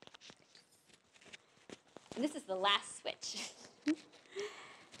 And this is the last switch.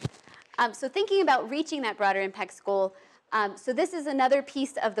 So thinking about reaching that broader impacts goal, so this is another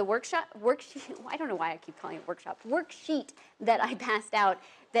piece of the worksheet, I don't know why I keep calling it worksheet that I passed out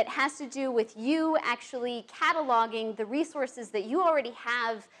that has to do with you actually cataloging the resources that you already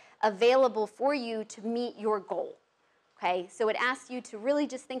have available for you to meet your goal. Okay, so it asks you to really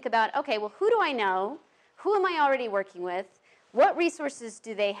just think about, okay, well, who do I know? Who am I already working with? What resources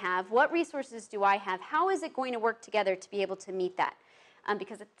do they have? What resources do I have? How is it going to work together to be able to meet that?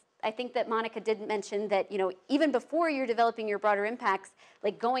 Because I think that Monica did mention that, you know, even before you're developing your broader impacts,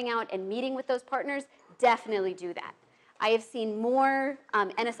 like going out and meeting with those partners, definitely do that. I have seen more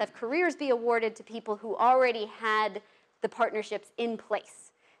NSF careers be awarded to people who already had the partnerships in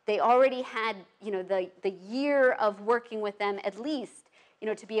place. They already had, you know, the year of working with them at least, you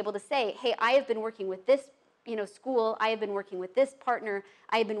know, to be able to say, hey, I have been working with this, you know, school, I have been working with this partner,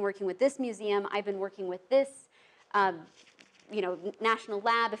 I have been working with this museum, I've been working with this, you know, national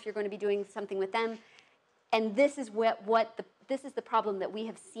lab if you're going to be doing something with them. And this is this is the problem that we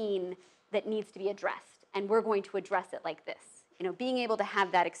have seen that needs to be addressed. And we're going to address it like this, you know, being able to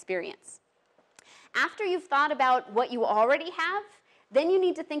have that experience. After you've thought about what you already have, then you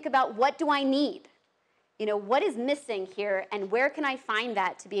need to think about, what do I need? You know, what is missing here, and where can I find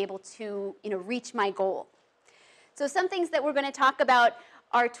that to be able to, you know, reach my goal? So some things that we're going to talk about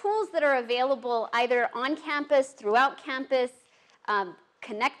are tools that are available either on campus, throughout campus,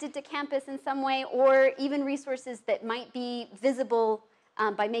 connected to campus in some way, or even resources that might be visible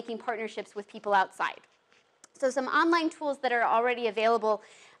by making partnerships with people outside. So some online tools that are already available.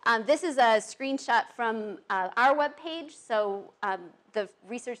 This is a screenshot from our webpage. So the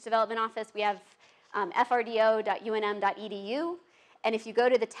Research Development Office, we have frdo.unm.edu. And if you go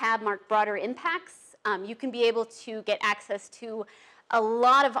to the tab marked Broader Impacts, you can be able to get access to a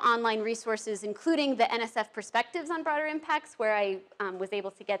lot of online resources, including the NSF perspectives on broader impacts, where I was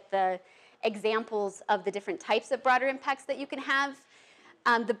able to get the examples of the different types of broader impacts that you can have.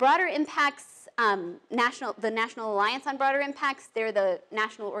 The broader impacts, the National Alliance on Broader Impacts, they're the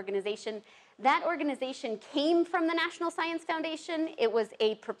national organization. That organization came from the National Science Foundation. It was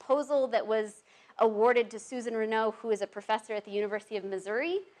a proposal that was awarded to Susan Renaud, who is a professor at the University of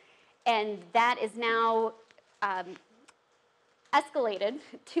Missouri. And that is now escalated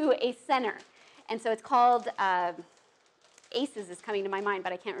to a center. And so it's called, ACES is coming to my mind,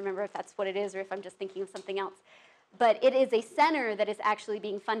 but I can't remember if that's what it is or if I'm just thinking of something else. But it is a center that is actually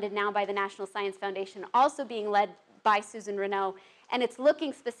being funded now by the National Science Foundation, also being led by Susan Renaud, and it's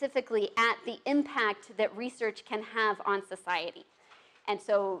looking specifically at the impact that research can have on society. And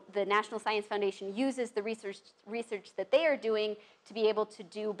so the National Science Foundation uses the research that they are doing to be able to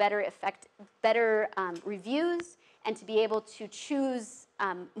do better reviews and to be able to choose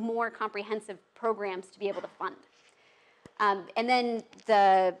more comprehensive programs to be able to fund. And then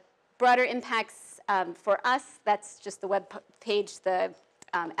the broader impacts for us, that's just the web page, the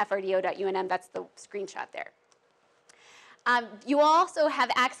frdo.unm, that's the screenshot there. You also have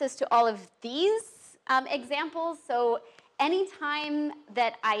access to all of these examples. So anytime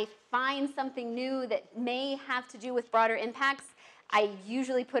that I find something new that may have to do with broader impacts, I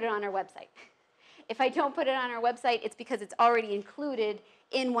usually put it on our website. If I don't put it on our website, it's because it's already included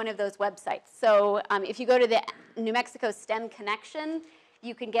in one of those websites. So if you go to the New Mexico STEM Connection,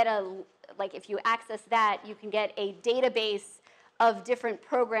 you can get if you access that, you can get a database of different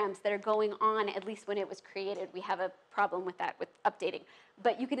programs that are going on, at least when it was created. We have a problem with that, with updating.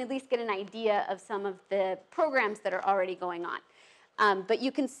 But you can at least get an idea of some of the programs that are already going on. But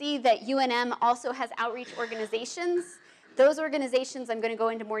you can see that UNM also has outreach organizations. Those organizations, I'm going to go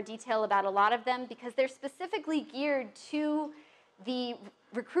into more detail about a lot of them because they're specifically geared to the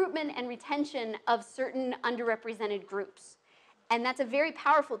recruitment and retention of certain underrepresented groups. And that's a very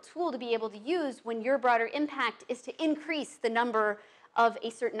powerful tool to be able to use when your broader impact is to increase the number of a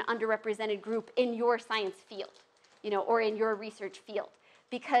certain underrepresented group in your science field, or in your research field.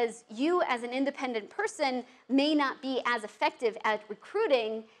 Because you as an independent person may not be as effective at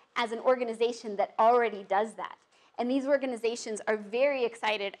recruiting as an organization that already does that. And these organizations are very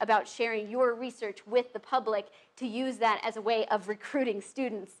excited about sharing your research with the public to use that as a way of recruiting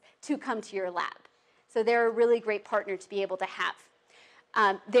students to come to your lab. So they're a really great partner to be able to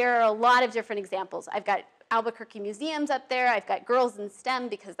have. There are a lot of different examples. I've got Albuquerque Museums up there. I've got Girls in STEM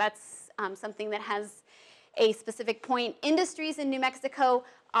because that's something that has a specific point. Industries in New Mexico,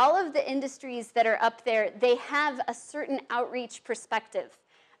 all of the industries that are up there, they have a certain outreach perspective,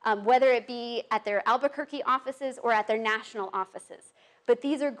 whether it be at their Albuquerque offices or at their national offices. But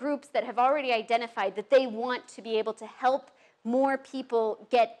these are groups that have already identified that they want to be able to help more people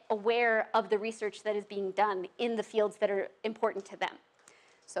get aware of the research that is being done in the fields that are important to them.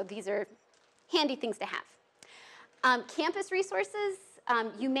 So these are handy things to have. Campus resources,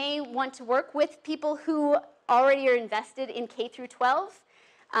 you may want to work with people who already are invested in K through 12,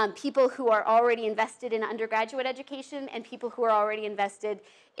 people who are already invested in undergraduate education, and people who are already invested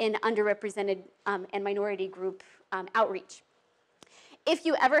in underrepresented and minority group outreach. If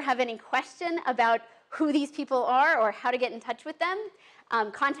you ever have any question about who these people are or how to get in touch with them,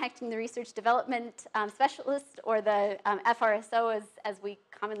 contacting the research development specialist or the FRSO, as we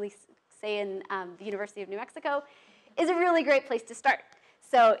commonly say in the University of New Mexico, is a really great place to start.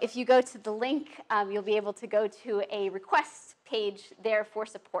 So if you go to the link, you'll be able to go to a request page there for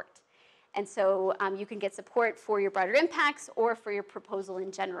support. And so you can get support for your broader impacts or for your proposal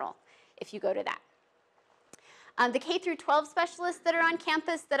in general if you go to that. The K through 12 specialists that are on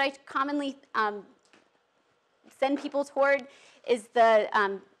campus that I commonly send people toward is the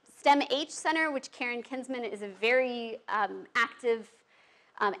STEM H Center, which Karen Kinsman is a very active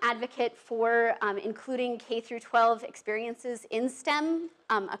advocate for including K through 12 experiences in STEM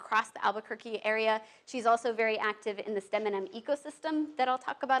across the Albuquerque area. She's also very active in the STEM&M ecosystem that I'll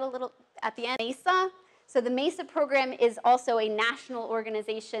talk about a little at the end. MESA. So the MESA program is also a national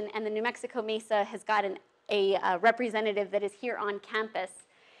organization, and the New Mexico MESA has got a representative that is here on campus.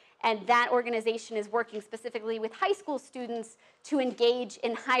 And that organization is working specifically with high school students to engage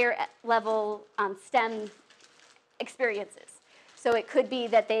in higher level STEM experiences. So it could be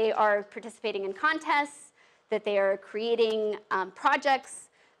that they are participating in contests, that they are creating projects,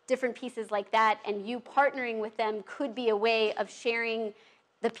 different pieces like that, and you partnering with them could be a way of sharing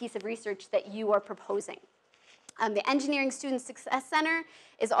the piece of research that you are proposing. The Engineering Student Success Center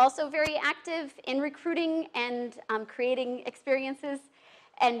is also very active in recruiting and creating experiences.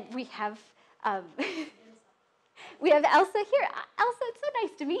 And we have Elsa here. Elsa, it's so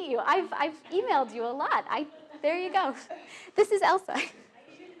nice to meet you. I've emailed you a lot. There you go. This is Elsa. I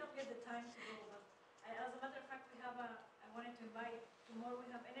usually don't get the time to go, but as a matter of fact, I wanted to invite, tomorrow we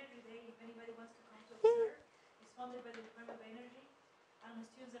have Energy Day, if anybody wants to come to observe. It's funded by the Department of Energy, and the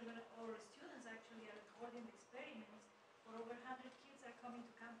students actually are recording the experiments, for over 100 kids are coming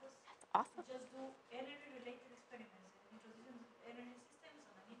to campus. That's awesome. To just do energy-related experiments, introducing energy systems,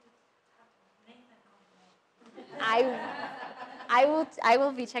 and I need to have Nathan come tomorrow. I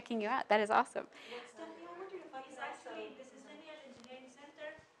will be checking you out. That is awesome. It's actually the Centennial Engineering Center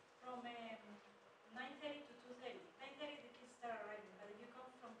from 9:30 to 2:30. 9:30 the kids start arriving, but if you come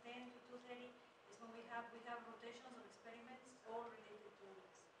from 10 to 2:30, it's when we we have rotations of experiments all related to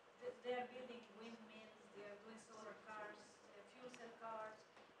this. They are building windmills, they are doing solar cars, fuel cell cars,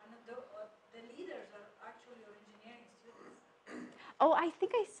 and the leaders are actually our engineering students. Oh, I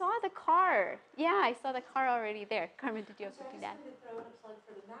think I saw the car. Yeah, I saw the car already there. Carmen, did you have So I something just to add? wanted to throw in a plug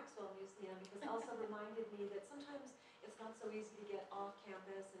for the Maxwell Museum because Elsa reminded me that sometimes it's not so easy to get off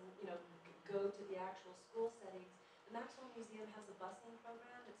campus and go to the actual school settings. The Maxwell Museum has a busing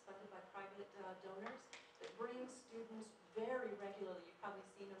program. It's funded by private donors that brings students very regularly. You've probably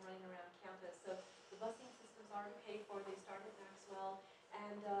seen them running around campus. So the busing system's already paid for. They start at Maxwell,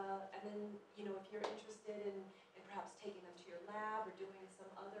 and then if you're interested in perhaps taking them to your lab or doing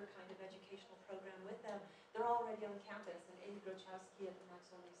some other kind of educational program with them, they're already on campus, and Amy Grochowski at the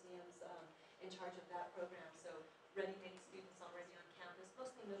Maxwell Museum's in charge of that program. So ready-made students already on campus,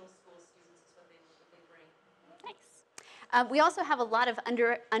 mostly middle school students is what they bring. Nice. We also have a lot of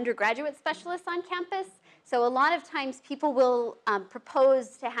undergraduate specialists on campus. So a lot of times people will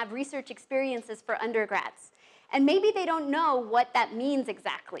propose to have research experiences for undergrads. And maybe they don't know what that means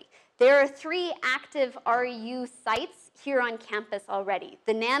exactly. There are 3 active REU sites here on campus already.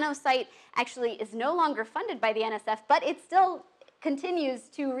 The Nano site actually is no longer funded by the NSF, but it still continues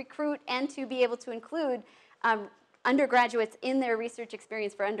to recruit and to be able to include undergraduates in their research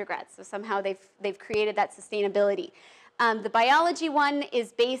experience for undergrads. So somehow they've created that sustainability. The biology one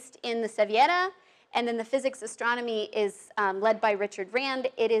is based in the Seviera, and then the physics astronomy is led by Richard Rand.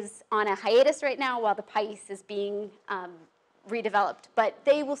 It is on a hiatus right now while the PAIS is being redeveloped, but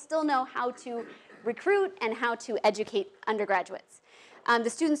they will still know how to recruit and how to educate undergraduates. The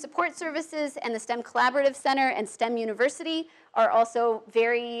Student Support Services and the STEM Collaborative Center and STEM University are also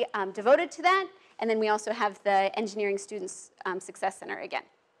very devoted to that. And then we also have the Engineering Students Success Center again.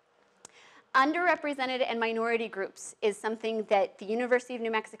 Underrepresented and minority groups is something that the University of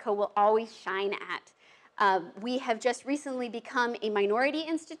New Mexico will always shine at. We have just recently become a minority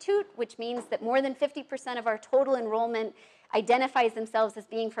institute, which means that more than 50% of our total enrollment identifies themselves as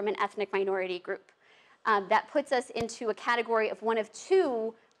being from an ethnic minority group. That puts us into a category of one of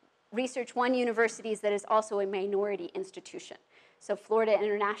 2 Research One universities that is also a minority institution. So Florida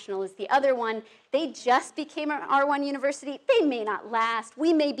International is the other one. They just became an R1 university. They may not last.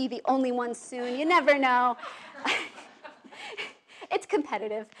 We may be the only ones soon. You never know. It's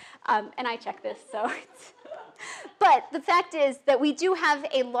competitive, and I check this, so but the fact is that we do have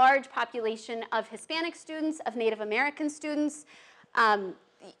a large population of Hispanic students, of Native American students,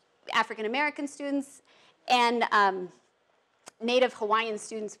 African American students, and Native Hawaiian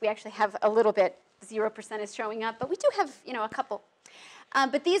students. We actually have a little bit, 0% is showing up, but we do have, a couple.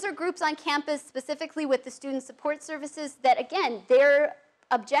 But these are groups on campus, specifically with the Student Support Services, that, again, their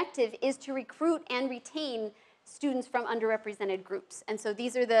objective is to recruit and retain students from underrepresented groups. And so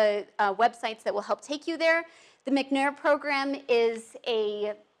these are the websites that will help take you there. The McNair program is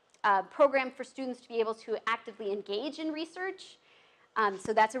a program for students to be able to actively engage in research.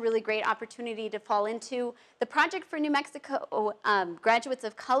 So that's a really great opportunity to fall into. The Project for New Mexico Graduates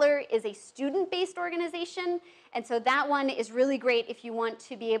of Color is a student-based organization. And so that one is really great if you want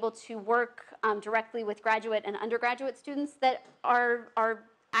to be able to work directly with graduate and undergraduate students that are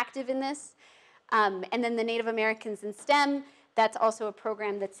active in this. And then the Native Americans in STEM, that's also a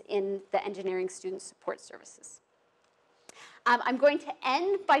program that's in the Engineering Student Support Services. I'm going to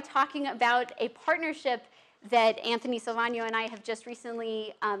end by talking about a partnership that Anthony Silvano and I have just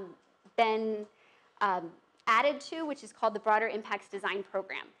recently been added to, which is called the Broader Impacts Design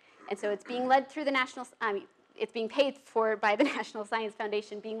Program. And so it's being led through the it's being paid for by the National Science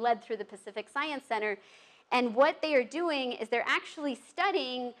Foundation, being led through the Pacific Science Center. And what they are doing is they're actually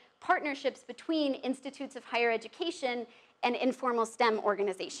studying partnerships between institutes of higher education and informal STEM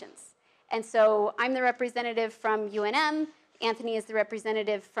organizations. And so I'm the representative from UNM. Anthony is the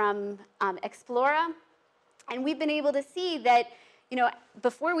representative from Explora. And we've been able to see that,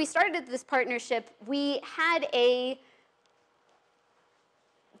 before we started this partnership, we had a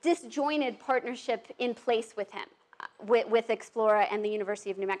disjointed partnership in place with him, with Explora and the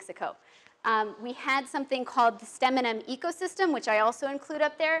University of New Mexico. We had something called the STEM&M ecosystem, which I also include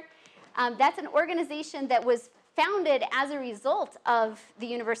up there. That's an organization that was founded as a result of the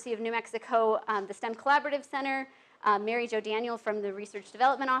University of New Mexico, the STEM Collaborative Center, Mary Jo Daniel from the Research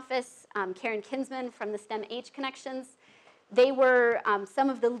Development Office, Karen Kinsman from the STEM-H Connections. They were some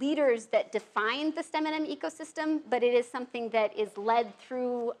of the leaders that defined the STEM&M ecosystem, but it is something that is led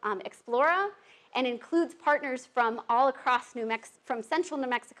through Explora and includes partners from all across from central New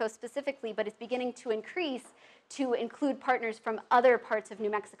Mexico specifically, but it's beginning to increase to include partners from other parts of New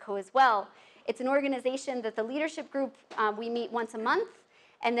Mexico as well. It's an organization that the leadership group, we meet once a month,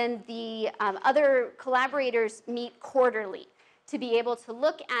 And then the other collaborators meet quarterly to be able to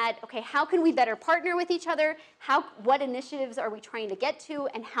look at, okay, how can we better partner with each other? What initiatives are we trying to get to?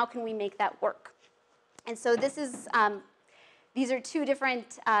 And how can we make that work? And so this is, these are two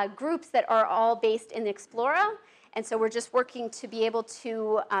different groups that are all based in Explora. And so we're just working to be able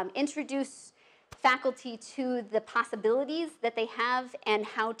to introduce faculty to the possibilities that they have and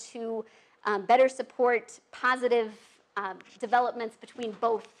how to better support positive developments between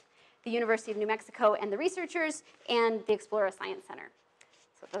both the University of New Mexico and the researchers and the Explora Science Center.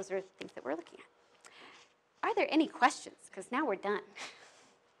 So those are things that we're looking at. Are there any questions? Because now we're done.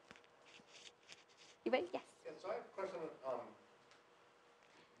 Anybody? Yes. Yeah, so I have a question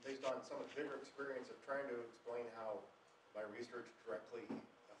based on some of the bigger experience of trying to explain how my research directly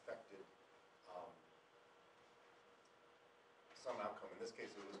affected some outcome. In this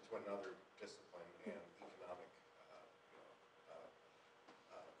case, it was to another discipline and economic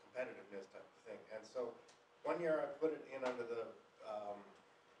competitiveness type of thing. And so one year I put it in under the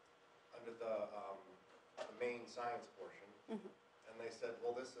main science portion, and they said,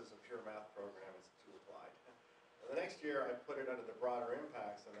 well, this is a pure math program, it's too applied. And the next year I put it under the broader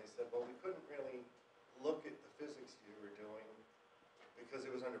impacts, and they said, well, we couldn't really look at the physics you were doing because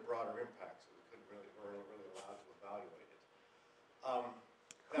it was under broader impacts, so we weren't really allowed to evaluate it.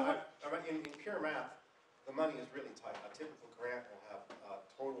 Now, in pure math, the money is really tight. A typical grant will have a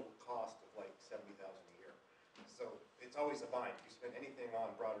total cost of like $70,000 a year. So it's always a bind. If you spend anything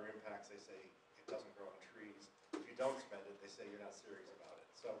on broader impacts, they say it doesn't grow on trees. If you don't spend it, they say you're not serious about it.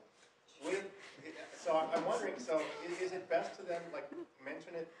 So, I'm wondering, so is it best to then like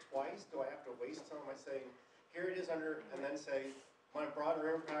mention it twice? Do I have to waste time by saying, here it is under, and then say, my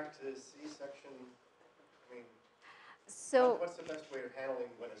broader impact is C-section? I mean, So what's the best way of handling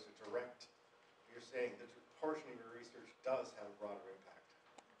when it's a direct, you're saying that a portion of your research does have a broader impact?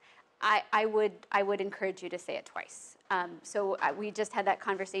 I would encourage you to say it twice. We just had that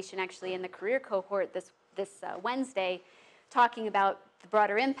conversation actually in the career cohort this Wednesday, talking about the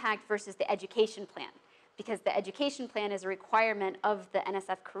broader impact versus the education plan. Because the education plan is a requirement of the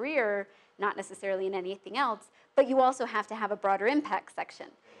NSF career, not necessarily in anything else, but you also have to have a broader impact section.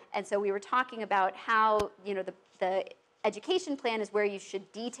 And so we were talking about how, the education plan is where you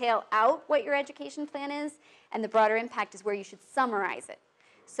should detail out what your education plan is, and the broader impact is where you should summarize it.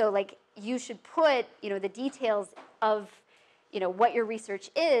 So like you should put, the details of, what your research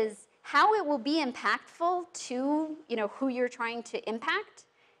is, how it will be impactful to, who you're trying to impact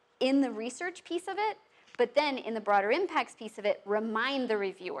in the research piece of it, but then in the broader impacts piece of it, remind the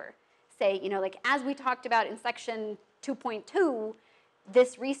reviewer. Say, like as we talked about in section 2.2,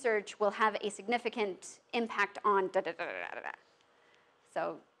 this research will have a significant impact on da-da-da-da-da-da.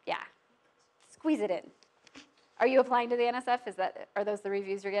 So yeah, squeeze it in. Are you applying to the NSF? Are those the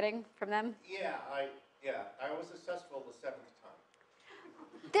reviews you're getting from them? Yeah, I was successful the 7th time.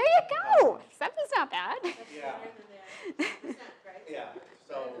 There you go. Something's not bad. Yeah. Right? Yeah.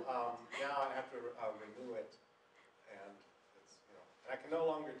 So now I have to renew it, and it's and I can no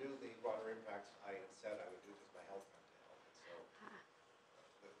longer do the broader impacts I had said I would do because my health went down.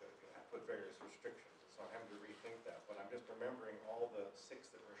 And so I put various restrictions, and so I'm having to rethink that. But I'm just remembering all the 6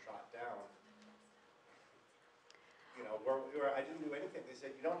 that were shot down. Where I didn't do anything. They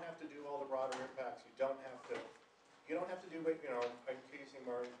said you don't have to do all the broader impacts. You don't have to do increasing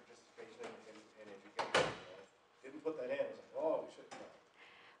margin participation in education. Didn't put that in. It's like, oh, we should.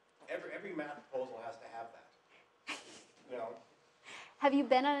 Every math proposal has to have that. Have you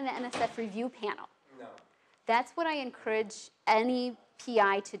been on an NSF review panel? No. That's what I encourage any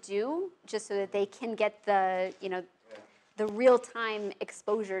PI to do, just so that they can get the, the real-time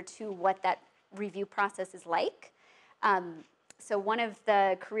exposure to what that review process is like. So one of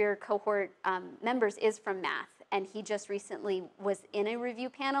the career cohort members is from math, and he just recently was in a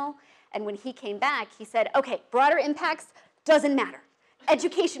review panel, and when he came back, he said, okay, broader impacts doesn't matter.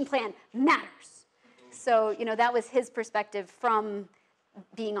 Education plan matters. So, that was his perspective from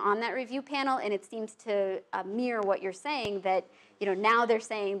being on that review panel, and it seems to mirror what you're saying, that, now they're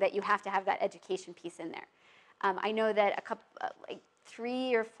saying that you have to have that education piece in there. I know that a couple,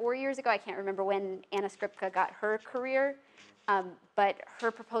 3 or 4 years ago, I can't remember when Anna Skripka got her career, but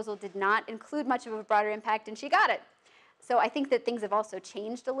her proposal did not include much of a broader impact, and she got it. So I think that things have also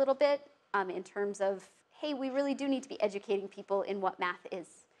changed a little bit in terms of, hey, we really do need to be educating people in what math is,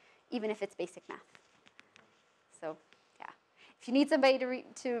 even if it's basic math. So, yeah. If you need somebody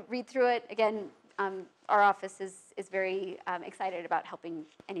to read through it, again, our office is very excited about helping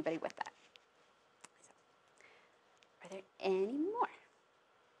anybody with that. So, are there any more?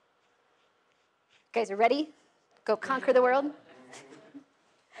 You guys are ready? Go conquer the world?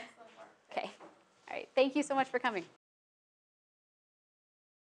 Thank you so much for coming.